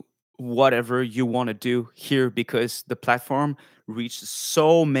do whatever you want to do here because the platform reaches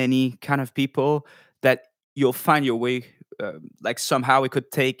so many kind of people that you'll find your way. Like somehow it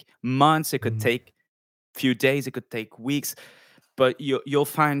could take months, it could Mhm. take few days, it could take weeks, but you'll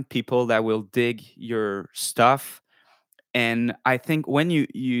find people that will dig your stuff. And I think when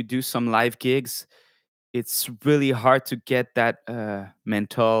you do some live gigs, it's really hard to get that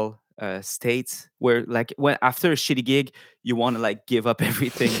mental state where like when after a shitty gig you want to like give up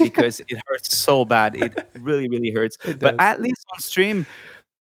everything because it hurts so bad, it really really hurts. It But does. at least on stream,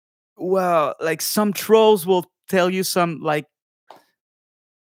 well, like some trolls will tell you some like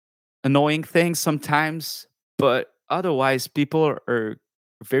annoying things sometimes, but otherwise people are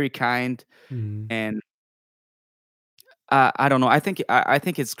very kind. Mhm. And I don't know, I think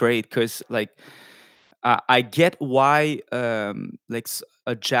it's great because like I get why like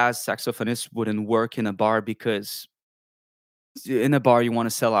a jazz saxophonist wouldn't work in a bar because in a bar you want to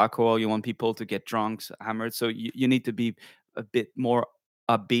sell alcohol, you want people to get drunk, hammered, so you need to be a bit more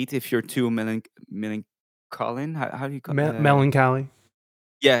upbeat. If you're too melancholy, how do you call Melancholy.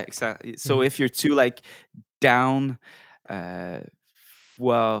 yeah, exactly. So Mhm. if you're too like down, uh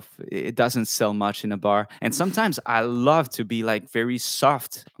well, it doesn't sell much in a bar. And sometimes I love to be like very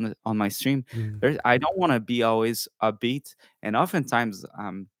soft on my stream. Mhm. I don't want to be always upbeat, and oftentimes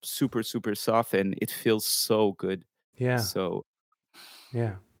I'm super super soft, and it feels so good. Yeah. So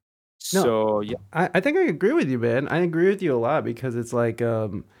Yeah. No, yeah, I think I agree with you, man. I agree with you a lot because it's like,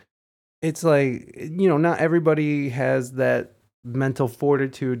 not everybody has that mental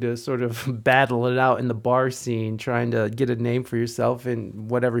fortitude to sort of battle it out in the bar scene, trying to get a name for yourself in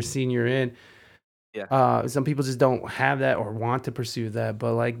whatever scene you're in. yeah, Some people just don't have that or want to pursue that,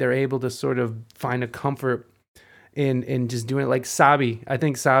 but like they're able to sort of find a comfort in just doing it. Like Sabi, I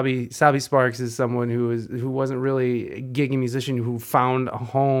think Sabi Sparks is someone who wasn't really a gigging musician who found a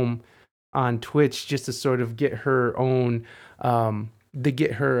home on Twitch just to sort of get her own to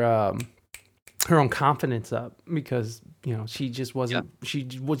get her own confidence up because she just yeah,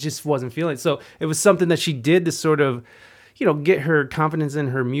 just wasn't feeling it. So it was something that she did to sort of get her confidence in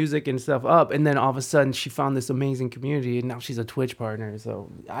her music and stuff up, and then all of a sudden she found this amazing community and now she's a Twitch partner. So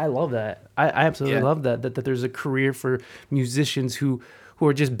I love that. I absolutely yeah, love that there's a career for musicians who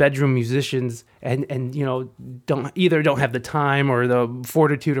are just bedroom musicians and don't have the time or the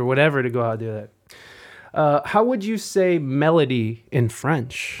fortitude or whatever to go out and do that. How would you say melody in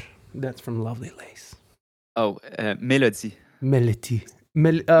French? That's from Lovely Lace. oh, melody, Melody.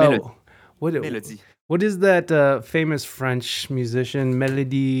 melody, What melody. what is that famous French musician?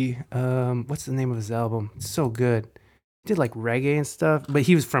 Melody. What's the name of his album? It's so good. He did like reggae and stuff, but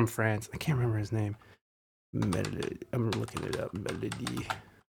he was from France. I can't remember his name. Melody. I'm looking it up. Melody.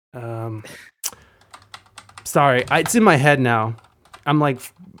 Um, sorry, it's in my head now. I'm like,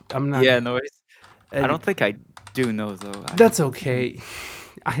 I'm not. Yeah, no, I Uh, don't think I do know though. that's okay.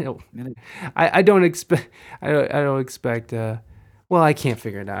 I don't. Melody. I don't expect. I don't expect. Well, I can't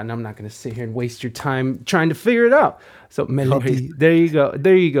figure it out, and I'm not going to sit here and waste your time trying to figure it out. So melody. There you go.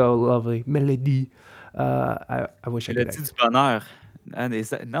 There you go. Lovely melody. I wish I could. Mélodie du bonheur. And is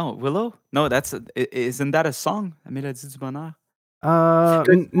that no Willow? No, isn't that a song? Mélodie du bonheur.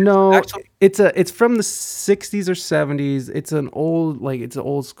 Because No, actually, it's from the 60s or 70s. It's an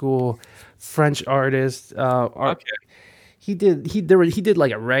old school French artist. okay, He did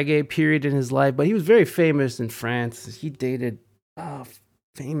like a reggae period in his life, but he was very famous in France. He dated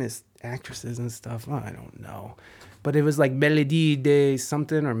famous actresses and stuff. Oh, I don't know, but it was like Melody de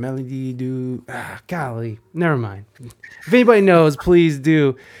something or Melody du. Golly, never mind. If anybody knows, please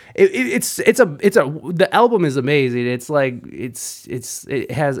do. The album is amazing. It's like it's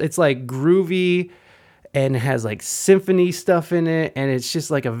like groovy and it has like symphony stuff in it, and it's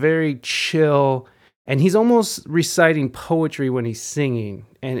just like a very chill. And he's almost reciting poetry when he's singing,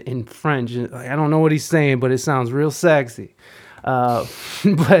 and in French. I don't know what he's saying, but it sounds real sexy. Uh,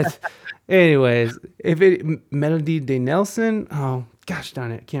 but anyways, if it Melody de Nelson, oh gosh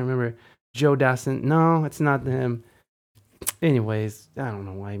darn it, I can't remember. Joe Dassin, no, it's not him. Anyways, I don't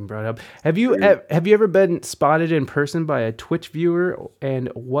know why I even brought it up. Have you ever been spotted in person by a Twitch viewer, and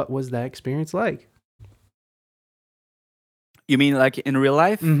what was that experience like? You mean like in real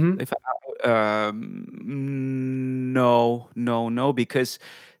life? Mm-hmm. If no, no, no, because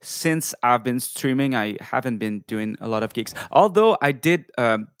since I've been streaming, I haven't been doing a lot of gigs. Although I did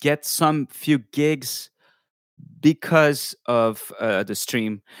get some few gigs because of the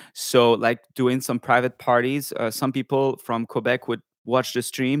stream. So, like doing some private parties, some people from Quebec would watch the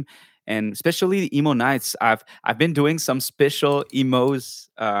stream, and especially the emo nights. I've been doing some special emos.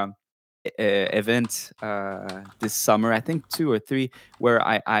 Event this summer, I think two or three, where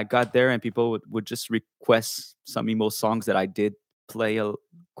I got there and people would just request some emo songs that I did play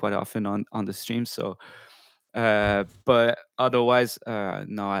quite often on the stream. So, but otherwise,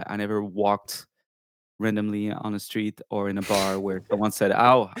 no, I never walked randomly on a street or in a bar where someone said,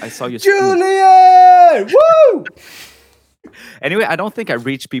 "Oh, I saw you stream." Julian, woo! Anyway, I don't think I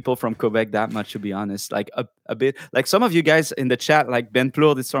reach people from Quebec that much, to be honest. Like a bit, like some of you guys in the chat, like Ben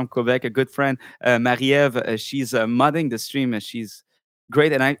Plourde is from Quebec, a good friend. Marie-Ève, she's modding the stream and she's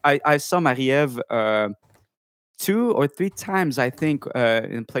great. And I saw Marie-Ève two or three times, I think,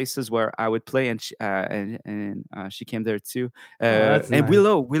 in places where I would play, and she came there too. Oh, that's And nice.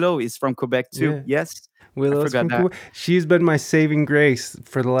 Willow is from Quebec too. Yeah. Yes, I Willow's forgot from that. Quebec. She's been my saving grace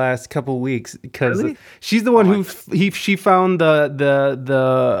for the last couple weeks because Really? she's the one Oh, who she found the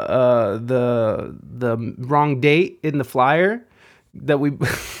wrong date in the flyer that we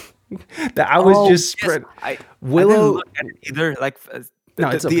that I was oh just yes, spread. I didn't Willow, look at it either. Like no,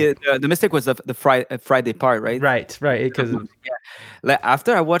 it's okay. the mistake was the Friday part, right? Right, because Yeah. Like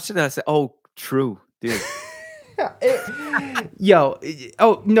after I watched it, I said, "Oh, true, dude." yo,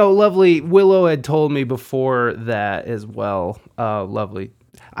 oh no, Lovely Willow had told me before that as well. Lovely.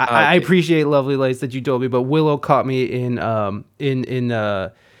 I Okay. appreciate Lovely Lace that you told me, but Willow caught me in what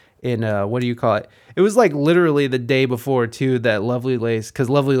do you call it? It was like literally the day before too that Lovely Lace, because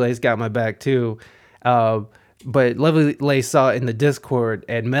Lovely Lace got my back too. Uh, but Lovely Lace saw it in the Discord,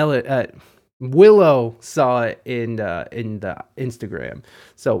 and Willow saw it in the Instagram.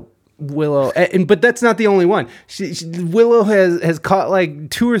 So Willow, but that's not the only one. Willow has caught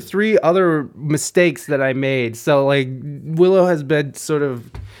like two or three other mistakes that I made. So like Willow has been sort of,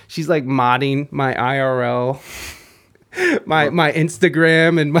 she's like modding my IRL, my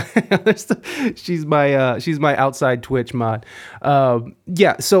Instagram and my other stuff. She's my outside Twitch mod.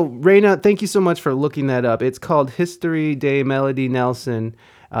 Yeah. So Reina, thank you so much for looking that up. It's called History de Melody Nelson.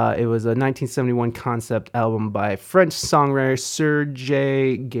 It was a 1971 concept album by French songwriter Serge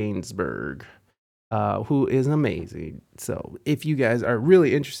Gainsbourg, who is amazing. So if you guys are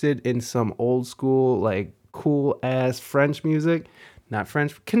really interested in some old school, like cool ass French music, not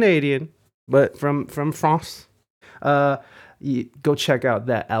French, Canadian, but from France, uh, go check out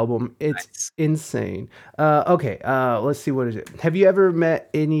that album. It's Nice. insane. Okay, let's see, what is it? Have you ever met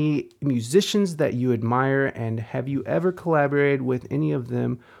any musicians that you admire, and have you ever collaborated with any of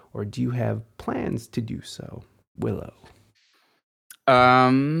them, or do you have plans to do so? Willow.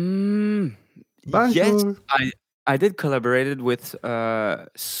 Um, yes, Bonjour. I did collaborated with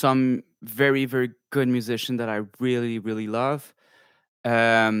some very good musician that I really love.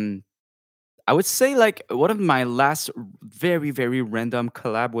 Um, I would say like one of my last very random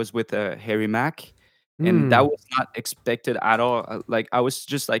collab was with Harry Mack, and that Mm. was not expected at all. Like I was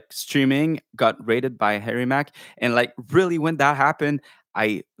just like streaming, got rated by Harry Mack, and like really when that happened,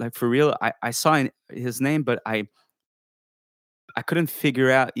 I like for real, I saw his name, but I couldn't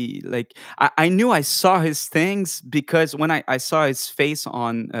figure out like I knew I saw his things because when I saw his face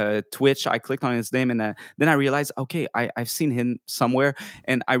on Twitch, I clicked on his name and then I realized, okay, I've seen him somewhere,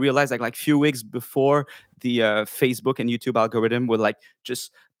 and I realized like few weeks before the Facebook and YouTube algorithm would like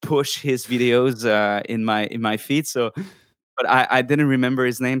just push his videos in my feed. So, but I didn't remember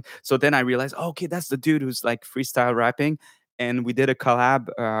his name. So then I realized, oh, okay, that's the dude who's like freestyle rapping, and we did a collab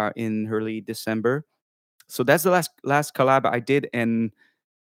in early December. So that's the last collab I did, and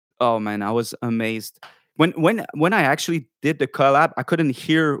oh man, I was amazed. When I actually did the collab, I couldn't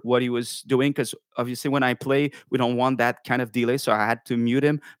hear what he was doing because obviously when I play, we don't want that kind of delay, so I had to mute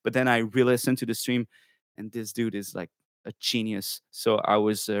him. But then I re-listened to the stream, and this dude is like a genius. So I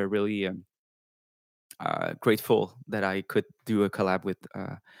was really grateful that I could do a collab with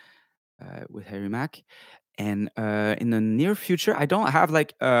Harry Mack. And in the near future, I don't have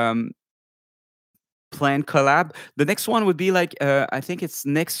like planned collab. The next one would be like I think it's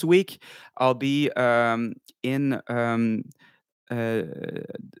next week. I'll be in uh,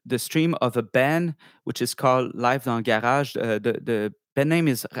 the stream of a band which is called Live dans le Garage. The band name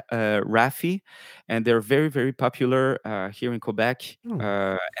is Rafi, and they're very very popular here in Quebec. Hmm.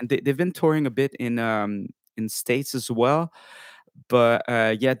 And they've been touring a bit in states as well. But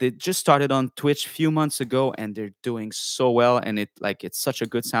yeah, they just started on Twitch a few months ago, and they're doing so well. And it's such a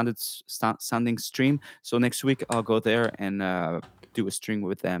good sounding stream. So next week I'll go there and do a stream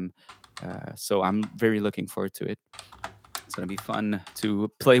with them. So I'm very looking forward to it. It's gonna be fun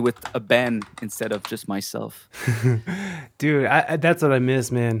to play with a band instead of just myself. Dude, that's what I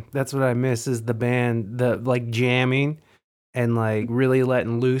miss, man. That's what I miss is the band, the like jamming and like really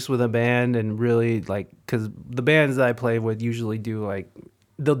letting loose with a band and really like because the bands that I play with usually do like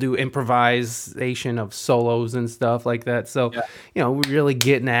they'll do improvisation of solos and stuff like that. So, Yeah. we're really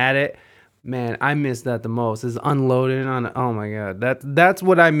getting at it. Man, I miss that the most is unloading on. Oh my god, that's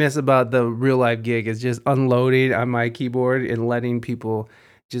what I miss about the real life gig is just unloading on my keyboard and letting people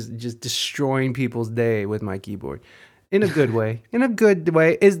just destroying people's day with my keyboard in a good way. In a good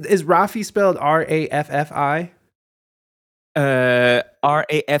way. Is Rafi spelled Raffi? Rafy.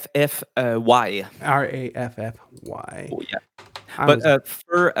 Rafy. Oh, yeah. I But was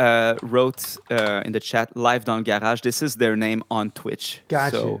Fur wrote in the chat, Live Down Garage. This is their name on Twitch.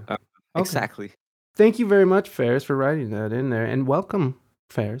 Got So you. Okay. exactly. Thank you very much, Ferris, for writing that in there. And welcome,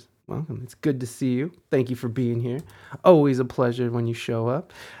 Ferris. Welcome. It's good to see you. Thank you for being here. Always a pleasure when you show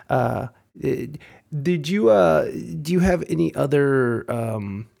up. Did you do you have any other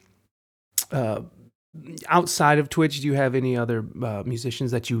uh, outside of Twitch? Do you have any other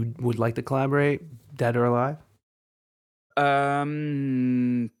musicians that you would like to collaborate, dead or alive?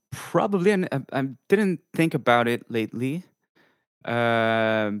 Probably, and I didn't think about it lately.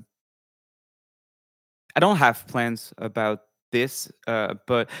 Um, I don't have plans about this,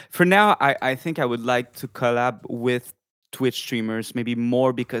 but for now, I think I would like to collab with Twitch streamers, maybe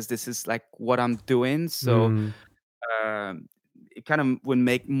more because this is like what I'm doing. So Mm, um, it kind of would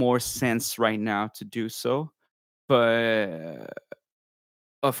make more sense right now to do so. But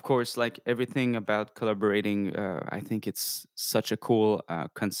of course, like everything about collaborating, I think it's such a cool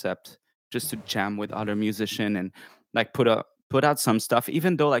concept just to jam with other musician and like put out some stuff,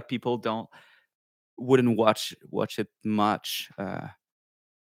 even though like people don't wouldn't watch it much.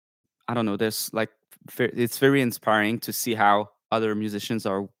 I don't know. There's like it's very inspiring to see how other musicians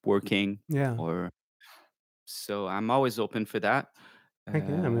are working, yeah. or so I'm always open for that. Heck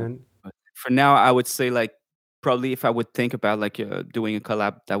yeah, Uh, man. but for now, I would say like probably if I would think about like doing a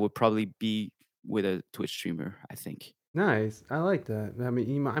collab, that would probably be with a Twitch streamer. I think. Nice. I like that.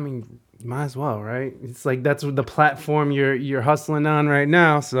 You might as well, right? It's like that's the platform you're hustling on right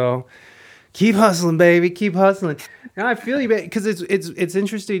now. So keep hustling, baby. Keep hustling. And I feel you, because it's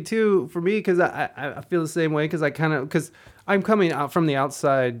interesting too for me because I feel the same way because I kind of because I'm coming out from the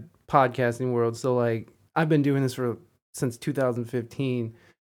outside podcasting world. So like I've been doing this for since 2015,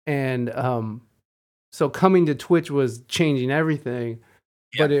 and so coming to Twitch was changing everything.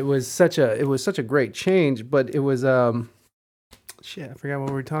 Yeah. But it was such a great change. But it was shit. I forgot what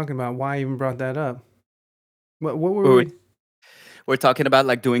we were talking about. Why I even brought that up? What were We're, we? we're talking about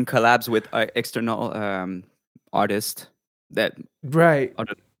like doing collabs with external artists that Right.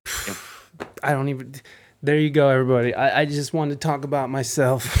 other. Yeah. I don't even. There you go, everybody. I just wanted to talk about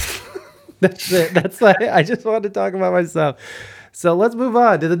myself. That's it. That's like I just wanted to talk about myself. So let's move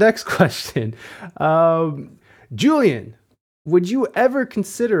on to the next question. Julian, would you ever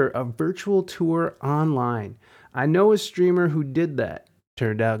consider a virtual tour online? I know a streamer who did that.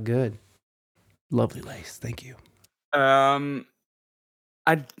 Turned out good. Lovely lace. Thank you. Um,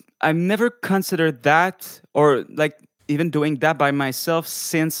 I've never considered that or like even doing that by myself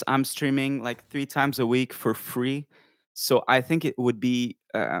since I'm streaming like 3 times a week for free. So I think it would be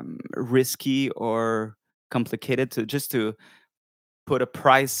risky or complicated to put a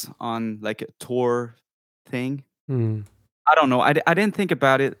price on like a tour thing. Hmm. I don't know. I didn't think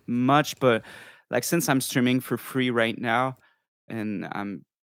about it much, but like since I'm streaming for free right now and I'm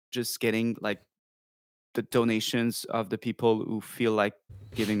just getting like the donations of the people who feel like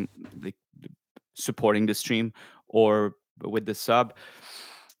giving like supporting the stream or with the sub,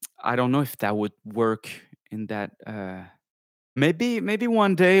 I don't know if that would work in that maybe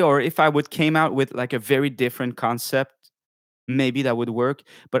one day, or if I would came out with like a very different concept, maybe that would work.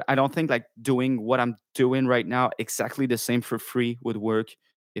 But I don't think like doing what I'm doing right now exactly the same for free would work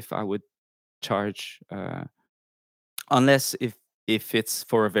if I would charge unless if it's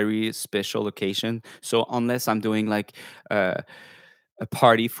for a very special occasion. So unless I'm doing like uh, a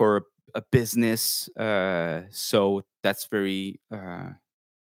party for a business, so that's very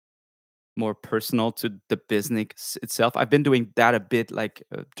more personal to the business itself. I've been doing that a bit, like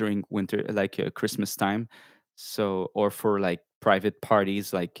during winter, like Christmas time, so or for like private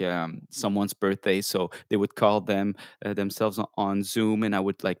parties, like someone's birthday. So they would call themselves on Zoom, and I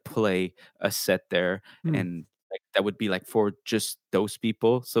would like play a set there, Hmm. and like that would be like for just those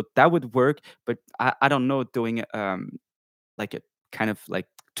people. So that would work, but I don't know doing like a kind of like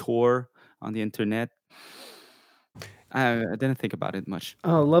tour on the internet. I didn't think about it much.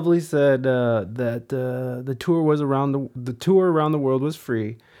 Oh, Lovely said that the tour around the world was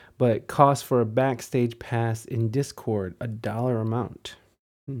free, but cost for a backstage pass in Discord $1 amount.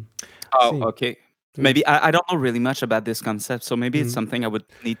 Hmm. Oh, See, okay. yeah. Maybe I don't know really much about this concept, so maybe it's Hmm. something I would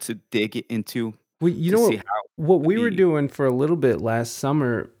need to dig into Well, you to know see what? how it What would we were be. doing for a little bit last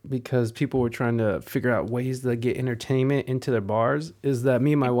summer because people were trying to figure out ways to get entertainment into their bars is that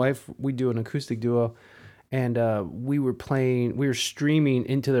me and my wife we do an acoustic duo, and we were streaming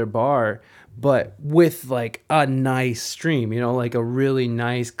into their bar, but with like a nice stream, like a really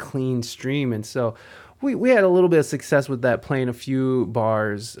nice clean stream, and so we had a little bit of success with that, playing a few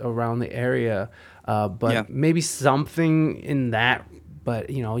bars around the area, Yeah. but maybe something in that.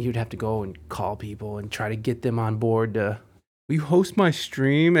 But you'd have to go and call people and try to get them on board to. Will you host my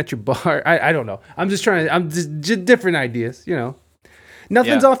stream at your bar? I don't know. I'm just different ideas.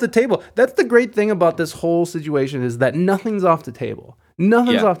 Nothing's Yeah. off the table. That's the great thing about this whole situation is that nothing's off the table.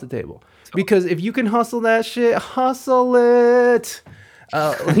 Nothing's Yeah. off the table. Totally. Because if you can hustle that shit, hustle it.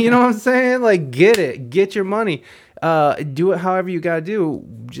 You know what I'm saying? Like, get it. Get your money. Do it however you got to do.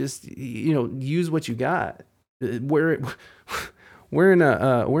 Just, use what you got. We're, we're in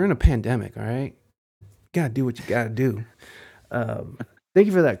a pandemic, all right? Got to do what you got to do. Thank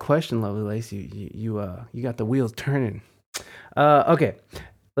you for that question, Lovely Lace. You got the wheels turning. Okay,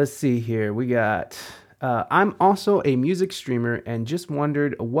 let's see here. We got. I'm also a music streamer and just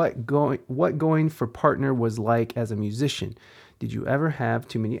wondered what going for partner was like as a musician. Did you ever have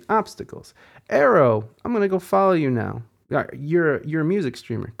too many obstacles? Arrow, I'm gonna go follow you now. You're a music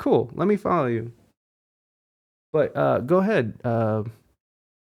streamer. Cool. Let me follow you. But go ahead.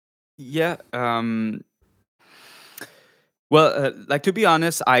 Yeah. Well, like to be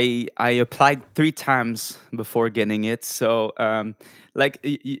honest, I applied 3 times before getting it. So, like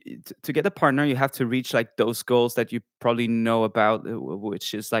to get a partner, you have to reach like those goals that you probably know about,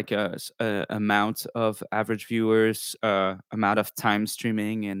 which is like a amount of average viewers, amount of time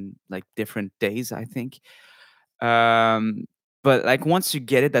streaming, and like different days, I think. Um, but like once you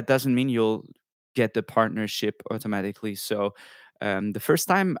get it, that doesn't mean you'll get the partnership automatically. So, the first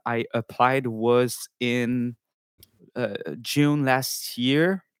time I applied was in June last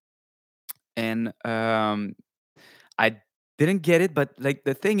year, and I didn't get it. But like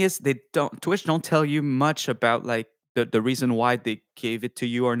the thing is, they don't Twitch don't tell you much about like the reason why they gave it to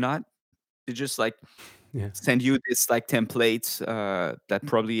you or not. They just like Yeah. send you this like template that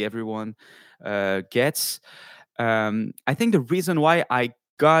probably everyone gets. I think the reason why I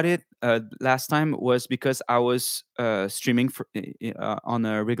got it last time was because I was streaming on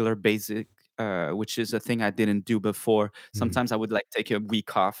a regular basis, which is a thing I didn't do before. Mm. Sometimes I would like take a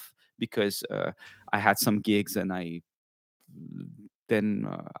week off because I had some gigs, and I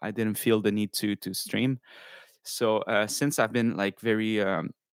didn't feel the need to stream. So since I've been like very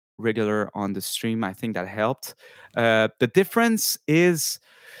regular on the stream, I think that helped. The difference is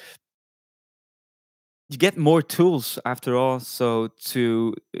you get more tools after all. So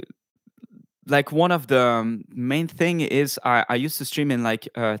to like one of the main thing is I used to stream in like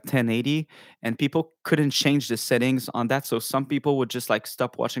 1080, and people couldn't change the settings on that. So some people would just like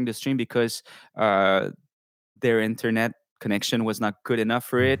stop watching the stream because uh, their internet connection was not good enough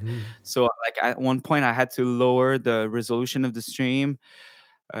for it. Mhm. So like at one point I had to lower the resolution of the stream.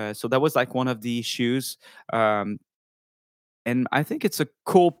 So that was like one of the issues. Um, and I think it's a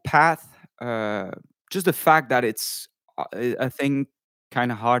cool path. Just the fact that it's a thing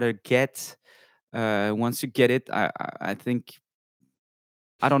kind of hard to get. Once you get it, I think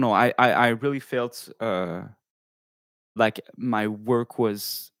I don't know. I really felt like my work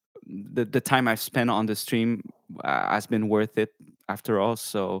was the time I've spent on the stream has been worth it after all.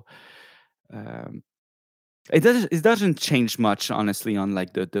 So um, it doesn't change much honestly on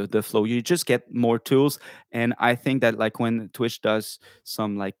like the flow. You just get more tools, and I think that like when Twitch does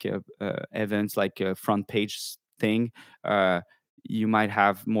some like events like a front page thing, uh, you might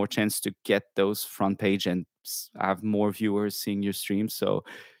have more chance to get those front page and have more viewers seeing your stream. So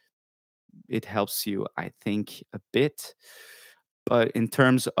it helps you, I think, a bit. But in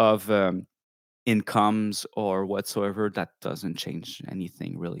terms of incomes or whatsoever, that doesn't change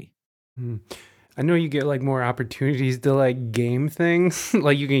anything really. Mm. I know you get like more opportunities to like game things.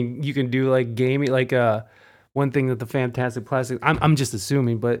 Like you can do like gaming like one thing that the Fantastic Plastic I'm just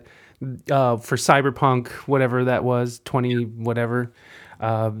assuming, but for Cyberpunk whatever that was, 20 whatever,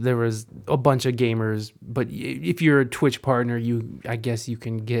 there was a bunch of gamers, but if you're a Twitch partner, I guess you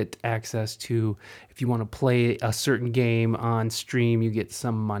can get access to, if you want to play a certain game on stream, you get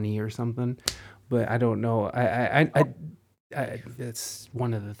some money or something. But I don't know. That's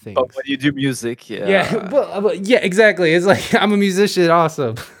one of the But things. when you do music, Yeah, yeah. but yeah, exactly. It's like I'm a musician,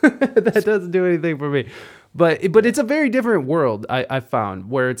 awesome. That doesn't do anything for me, but it's a very different world. I found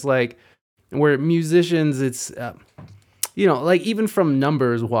where it's like where musicians, it's like even from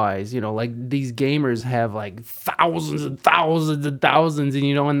numbers wise, like these gamers have like thousands and thousands and thousands,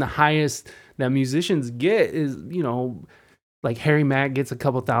 and the highest that musicians get is like Harry Mack gets a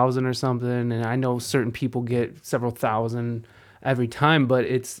couple thousand or something, and I know certain people get several thousand every time, but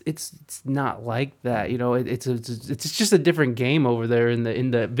it's not like that. It's just a different game over there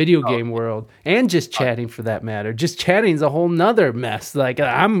in the video Oh, game world, and just uh, chatting for that matter. Just chatting's a whole nother mess. Like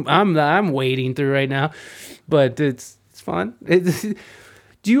I'm wading through right now, but it's fun.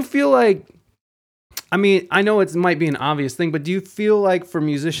 Do you feel like? I mean, I know it might be an obvious thing, but do you feel like for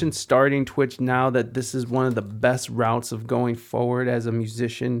musicians starting Twitch now that this is one of the best routes of going forward as a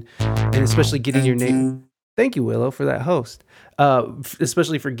musician, and especially getting your name? Thank you, Willow, for that host.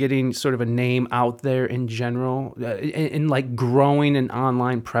 Especially for getting sort of a name out there in general, and like growing an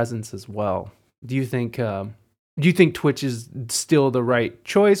online presence as well. Do you think? Do you think Twitch is still the right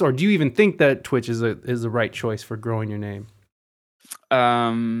choice, or do you even think that Twitch is the right choice for growing your name?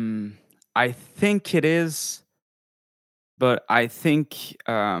 um, I think it is, but I think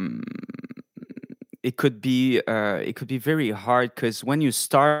it could be very hard because when you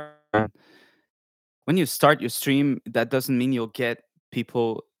start your stream, that doesn't mean you'll get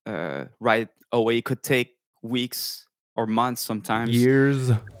people right away. It could take weeks or months sometimes.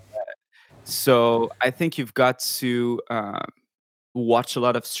 Years. So I think you've got to watch a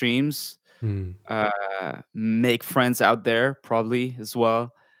lot of streams, Hmm. make friends out there probably as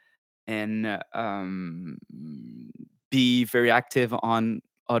well, and be very active on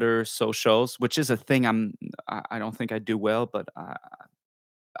other socials, which is a thing I don't think I do well, but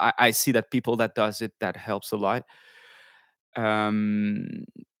I see that people that does it, that helps a lot. Um,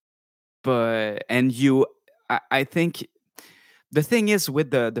 but and you, I think the thing is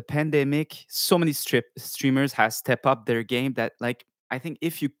with the pandemic, so many streamers has step up their game that like I think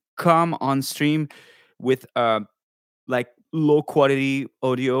if you come on stream with like low quality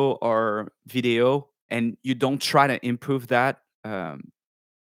audio or video and you don't try to improve that,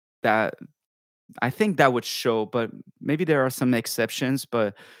 that I think that would show. But maybe there are some exceptions,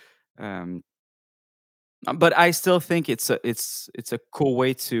 um but I still think it's a cool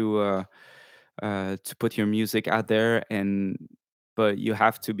way to put your music out there, and but you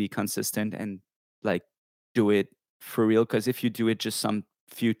have to be consistent and like do it for real. Because if you do it just some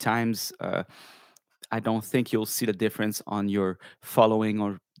few times, I don't think you'll see the difference on your following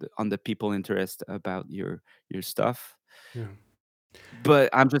or on the people interest about your stuff. Yeah. But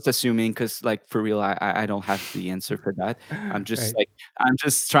I'm just assuming because, like, for real, I don't have the answer for that. I'm just Right. like I'm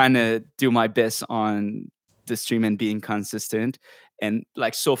just trying to do my best on the stream and being consistent. And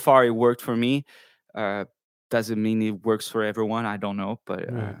like so far, it worked for me. Uh, doesn't mean it works for everyone. I don't know,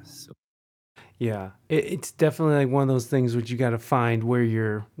 but Right. so Yeah, it's definitely like one of those things which you got to find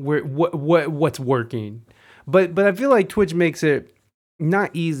where what's working. But I feel like Twitch makes it not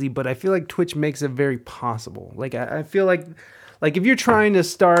easy, but I feel like Twitch makes it very possible. Like I feel like if you're trying to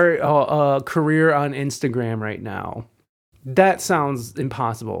start a career on Instagram right now, that sounds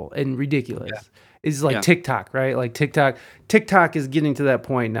impossible and yeah, ridiculous. It's like yeah, TikTok, right? Like TikTok is getting to that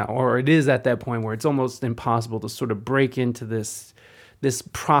point now, or it is at that point where it's almost impossible to sort of break into this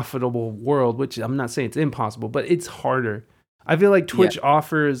profitable world, which I'm not saying it's impossible, but it's harder. I feel like yeah, Twitch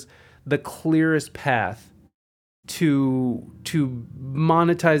offers the clearest path to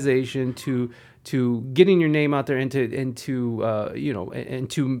monetization, to getting your name out there, into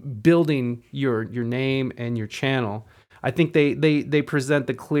building your name and your channel. I think they present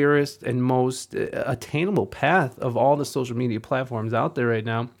the clearest and most attainable path of all the social media platforms out there right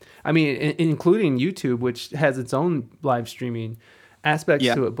now. I mean, including YouTube, which has its own live streaming aspects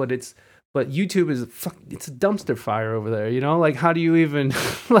yeah. to it, but YouTube is it's a dumpster fire over there, Like how do you even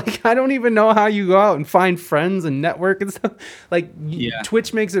like I don't even know how you go out and find friends and network and stuff. Like Yeah.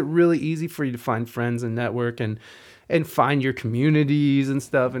 Twitch makes it really easy for you to find friends and network and find your communities and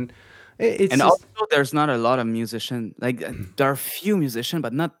stuff, and it's And just also, there's not a lot of musician. Like there are few musicians,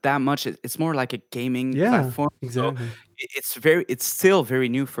 but not that much. It's more like a gaming yeah, platform. So exactly. it's still very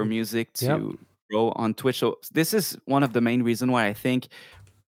new for music Yep. pro on Twitch. So this is one of the main reason why I think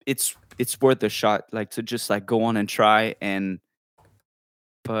it's worth a shot, like to just like go on and try. And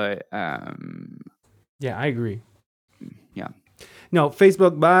but Yeah, I agree. yeah, No,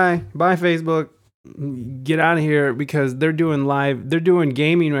 Facebook, bye Facebook. Get out of here because they're doing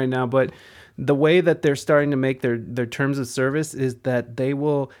gaming right now, but the way that they're starting to make their terms of service is that they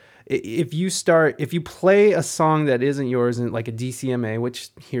will if you play a song that isn't yours and like a DCMA, which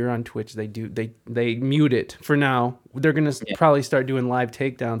here on Twitch they mute it for now. They're going to yeah, probably start doing live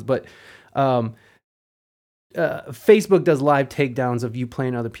takedowns, but um Facebook does live takedowns of you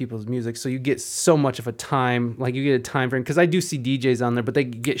playing other people's music, so you get so much of a time, like you get a time frame. Because I do see DJs on there, but they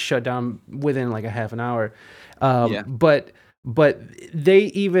get shut down within like a half an hour. yeah, But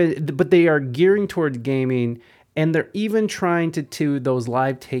they are gearing towards gaming, and they're even trying to do those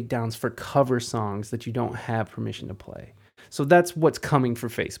live takedowns for cover songs that you don't have permission to play. So that's what's coming for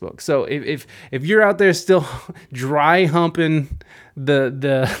Facebook. So if you're out there still dry humping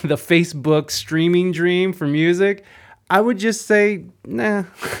the Facebook streaming dream for music, I would just say nah,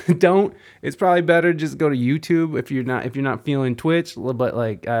 don't. It's probably better just go to YouTube if you're not feeling Twitch. But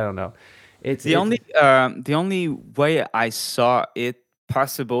like I don't know, the only way I saw it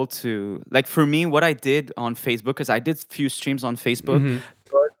possible to, like, for me, what I did on Facebook, because I did few streams on Facebook, Mhm.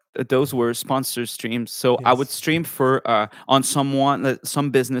 but those were sponsored streams. So I would Yes. stream for on some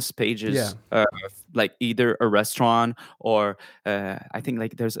business Yeah. pages, like either a restaurant or I think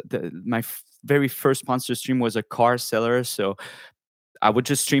like my very first sponsored stream was a car seller. So I would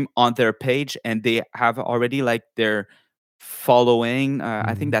just stream on their page, and they have already like their following.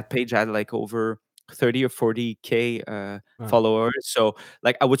 I think Mhm. that page had like over 30 or 40K Wow. followers. So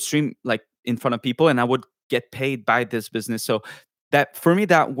like I would stream like in front of people, and I would get paid by this business. So that for me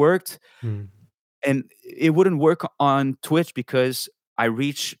that worked. Mhm. And it wouldn't work on Twitch because I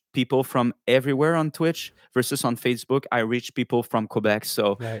reach people from everywhere on Twitch versus on Facebook. I reach people from Quebec.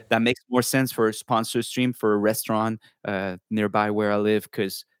 So Right. that makes more sense for a sponsor stream for a restaurant nearby where I live,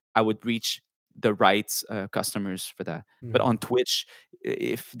 because I would reach the right customers for that. But Mhm. on Twitch,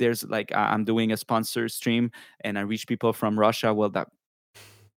 if there's like I'm doing a sponsor stream and I reach people from Russia, well, that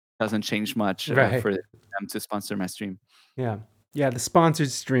doesn't change much Right. for them to sponsor my stream. Yeah. Yeah, the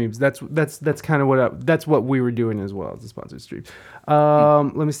sponsored streams. That's kind of that's what we were doing as well as the sponsored streams.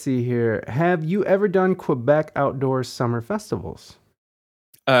 Let me see here. Have you ever done Quebec outdoor summer festivals?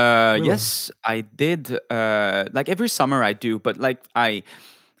 Really? Yes, I did. Like every summer I do, but like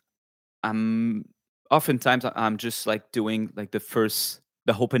I'm oftentimes I'm just like doing like the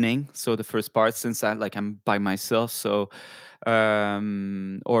opening, so the first part, since I'm by myself. So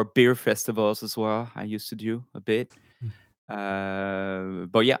or beer festivals as well. I used to do a bit.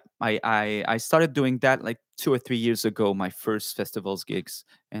 But yeah, I started doing that like 2 or 3 years ago, my first festivals gigs,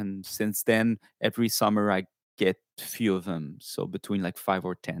 and since then every summer I get few of them, so between like 5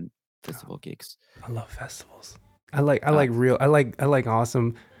 or 10 festival gigs. I love festivals. I Uh, like real I like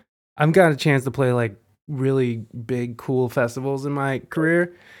awesome. I've got a chance to play like really big cool festivals in my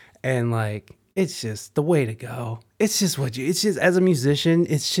career, and like it's just the way to go. It's just as a musician,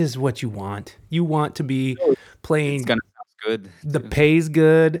 it's just what you want. You want to be it's playing. gonna sound good The too. pay's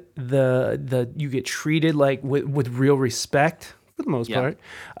good. The you get treated like with real respect for the most Yeah, part.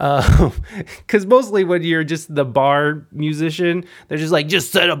 Because mostly when you're just the bar musician, they're just like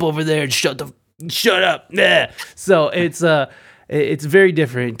just set up over there and shut up. Yeah. So it's very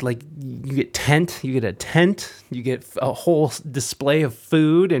different. Like you get a tent, you get a whole display of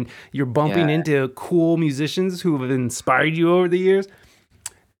food, and you're yeah. bumping into cool musicians who have inspired you over the years.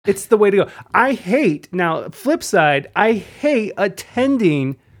 It's the way to go. Flip side, I hate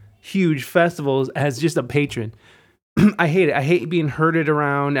attending huge festivals as just a patron. I hate it. I hate being herded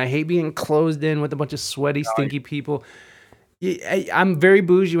around. I hate being closed in with a bunch of sweaty, stinky people. I'm very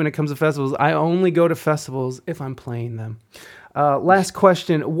bougie when it comes to festivals. I only go to festivals if I'm playing them. Last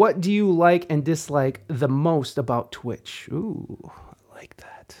question. What do you like and dislike the most about Twitch? Ooh, I like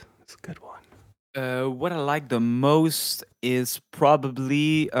that. That's a good one. What I like the most is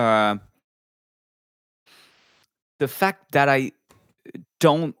probably the fact that I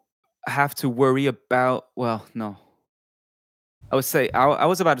don't have to worry about. Well, no, I was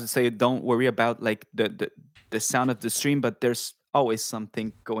about to say don't worry about like the sound of the stream, but there's always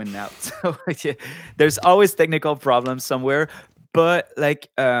something going out. So yeah, there's always technical problems somewhere. But like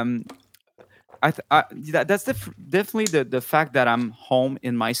that's definitely the fact that I'm home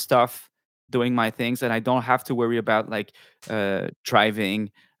in my stuff, doing my things, and I don't have to worry about like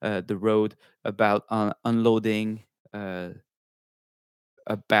driving the road, about unloading, uh,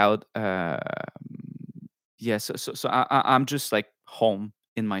 about yeah. So I'm just like home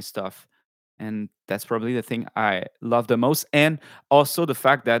in my stuff, and that's probably the thing I love the most. And also the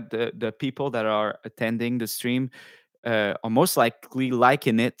fact that the people that are attending the stream are most likely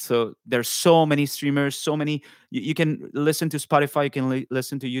liking it. So there's so many streamers, so many. You can listen to Spotify, you can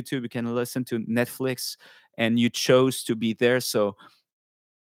listen to YouTube, you can listen to Netflix, and you chose to be there. So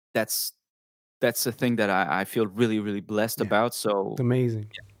that's that's the thing that I feel really really blessed Yeah. about. It's So amazing.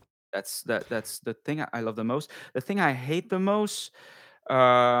 that's the thing I love the most. The thing I hate the most,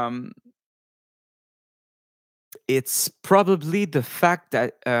 um, it's probably the fact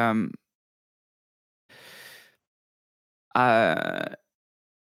that uh,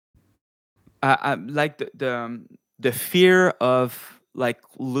 I like the fear of like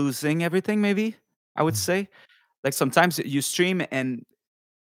losing everything. Maybe I would Mm. say, like sometimes you stream and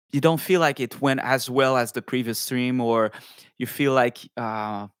you don't feel like it went as well as the previous stream, or you feel like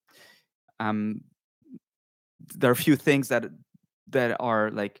um there are a few things that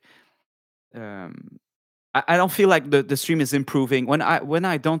are like um I don't feel like the stream is improving when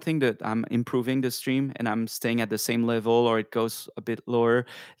I don't think that I'm improving the stream and I'm staying at the same level or it goes a bit lower,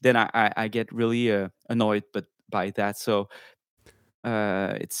 then I get really annoyed but by that. So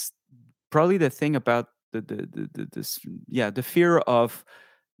it's probably the thing about yeah, the fear of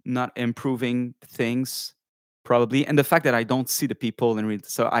not improving things probably, and the fact that I don't see the people and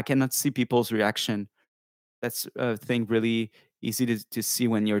so I cannot see people's reaction. That's a thing really easy to see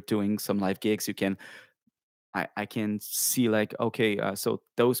when you're doing some live gigs. You can I can see like okay, so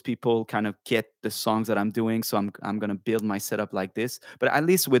those people kind of get the songs that I'm doing, so I'm gonna build my setup like this. But at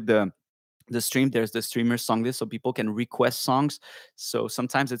least with the stream, there's the streamer song list, so people can request songs. So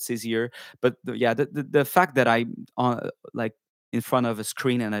sometimes it's easier. But yeah, the fact that I like in front of a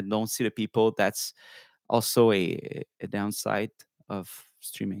screen and I don't see the people, that's also a downside of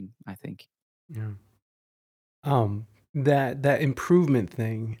streaming, I think. Yeah. That improvement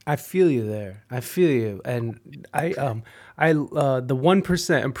thing, I feel you there. I feel you. And the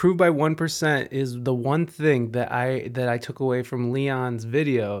 1% improved by 1% is the one thing that I took away from Leon's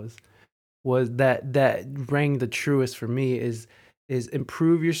videos, was that rang the truest for me, is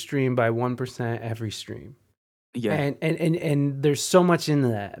improve your stream by 1% every stream. Yeah, And there's so much in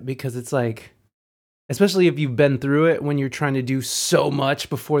that, because it's like, especially if you've been through it, when you're trying to do so much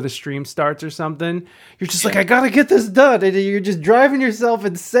before the stream starts or something, you're just like, I gotta get this done, and you're just driving yourself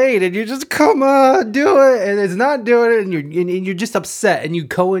insane, and you're just, come on, do it, and it's not doing it, and you're just upset, and you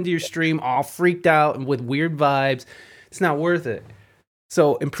go into your stream all freaked out and with weird vibes. It's not worth it.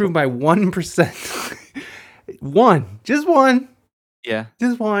 So improve by 1%. Just one, yeah,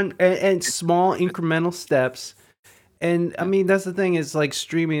 and small incremental steps. And I mean, that's the thing, is like,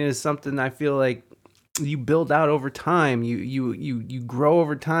 streaming is something I feel like you build out over time. You grow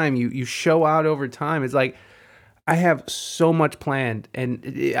over time. You show out over time. It's like, I have so much planned,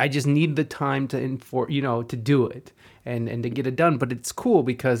 and I just need the time to do it and to get it done. But it's cool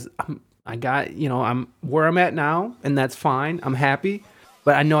because I'm where I'm at now, and that's fine. I'm happy,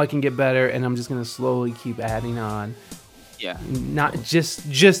 but I know I can get better, and I'm just gonna slowly keep adding on. yeah. Not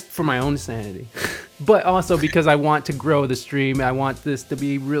just for my own sanity, but also because I want to grow the stream. I want this to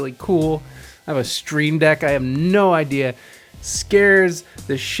be really cool. I have a stream deck. I have no idea. Scares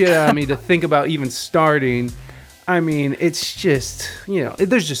the shit out of me to think about even starting. I mean, it's just,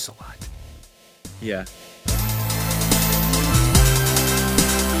 there's just a lot. Yeah.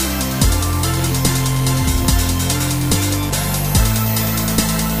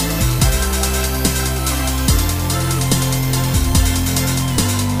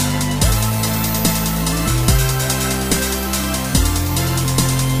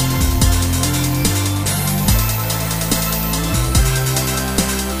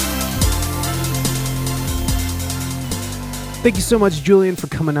 Thank you so much, Julian, for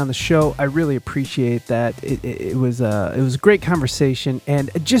coming on the show. I really appreciate that. It was a great conversation. And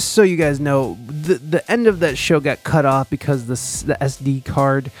just so you guys know, the end of that show got cut off because the SD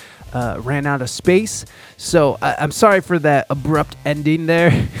card ran out of space. So I'm sorry for that abrupt ending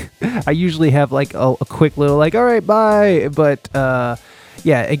there. I usually have like a quick little like, all right, bye. But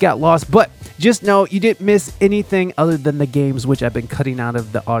yeah, it got lost. But just know you didn't miss anything other than the games, which I've been cutting out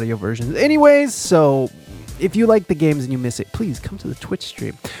of the audio versions anyways. So if you like the games and you miss it, please come to the Twitch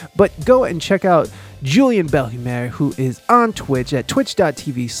stream. But go and check out Julien Belhumeur, who is on Twitch at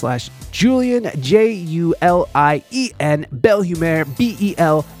twitch.tv/Julien, Julien Belhumeur,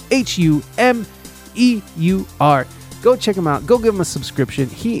 Belhumeur. Go check him out. Go give him a subscription.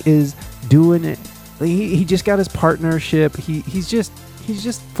 He is doing it. He just got his partnership. He's just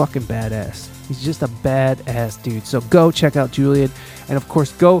fucking badass. He's just a badass dude. So go check out Julien. And of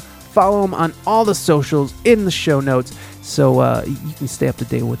course, go follow him on all the socials in the show notes. So you can stay up to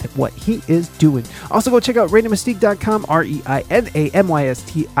date with what he is doing. Also, go check out ReinaMystique.com,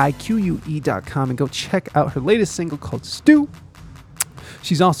 ReinaMystique.com, and go check out her latest single called Stew.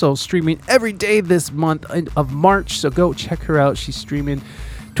 She's also streaming every day this month of March, so go check her out. She's streaming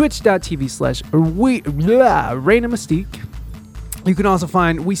twitch.tv/ReinaMystique. You can also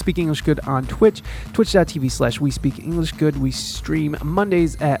find We Speak English Good on Twitch, twitch.tv/We Speak English Good. We stream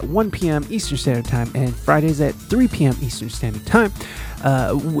Mondays at 1 p.m. Eastern Standard Time and Fridays at 3 p.m. Eastern Standard Time.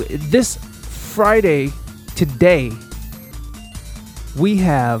 This Friday, today, we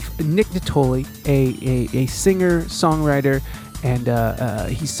have Nick Natoli, a singer, songwriter, and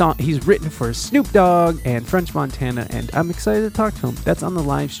he's written for Snoop Dogg and French Montana, and I'm excited to talk to him. That's on the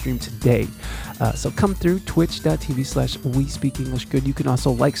live stream today. So come through twitch.tv/We Speak English Good. You can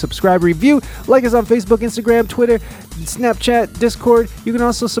also like, subscribe, review. Like us on Facebook, Instagram, Twitter, Snapchat, Discord. You can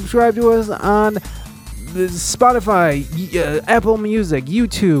also subscribe to us on Spotify, Apple Music,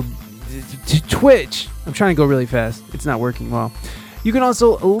 YouTube, Twitch. I'm trying to go really fast. It's not working well. You can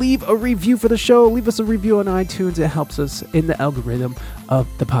also leave a review for the show. Leave us a review on iTunes. It helps us in the algorithm of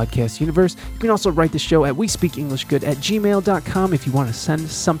the podcast universe. You can also write the show at WeSpeakEnglishGood@gmail.com. If you want to send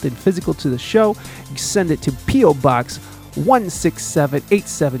something physical to the show, you can send it to P.O. Box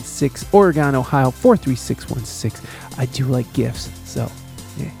 167876, Oregon, Ohio 43616. I do like gifts, so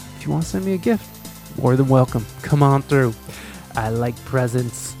yeah, if you want to send me a gift, more than welcome. Come on through. I like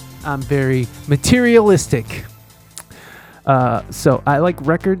presents. I'm very materialistic. So I like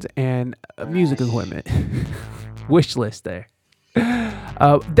records and music equipment. Wish list there.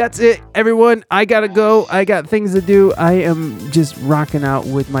 That's it, everyone. I gotta go. I got things to do. I am just rocking out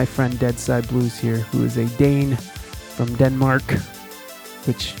with my friend Deadside Blues here, who is a Dane from Denmark,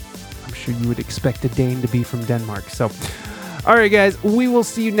 which I'm sure you would expect a Dane to be from Denmark. So, all right, guys, we will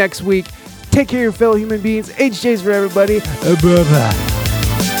see you next week. Take care of your fellow human beings. HJs for everybody. Bye-bye.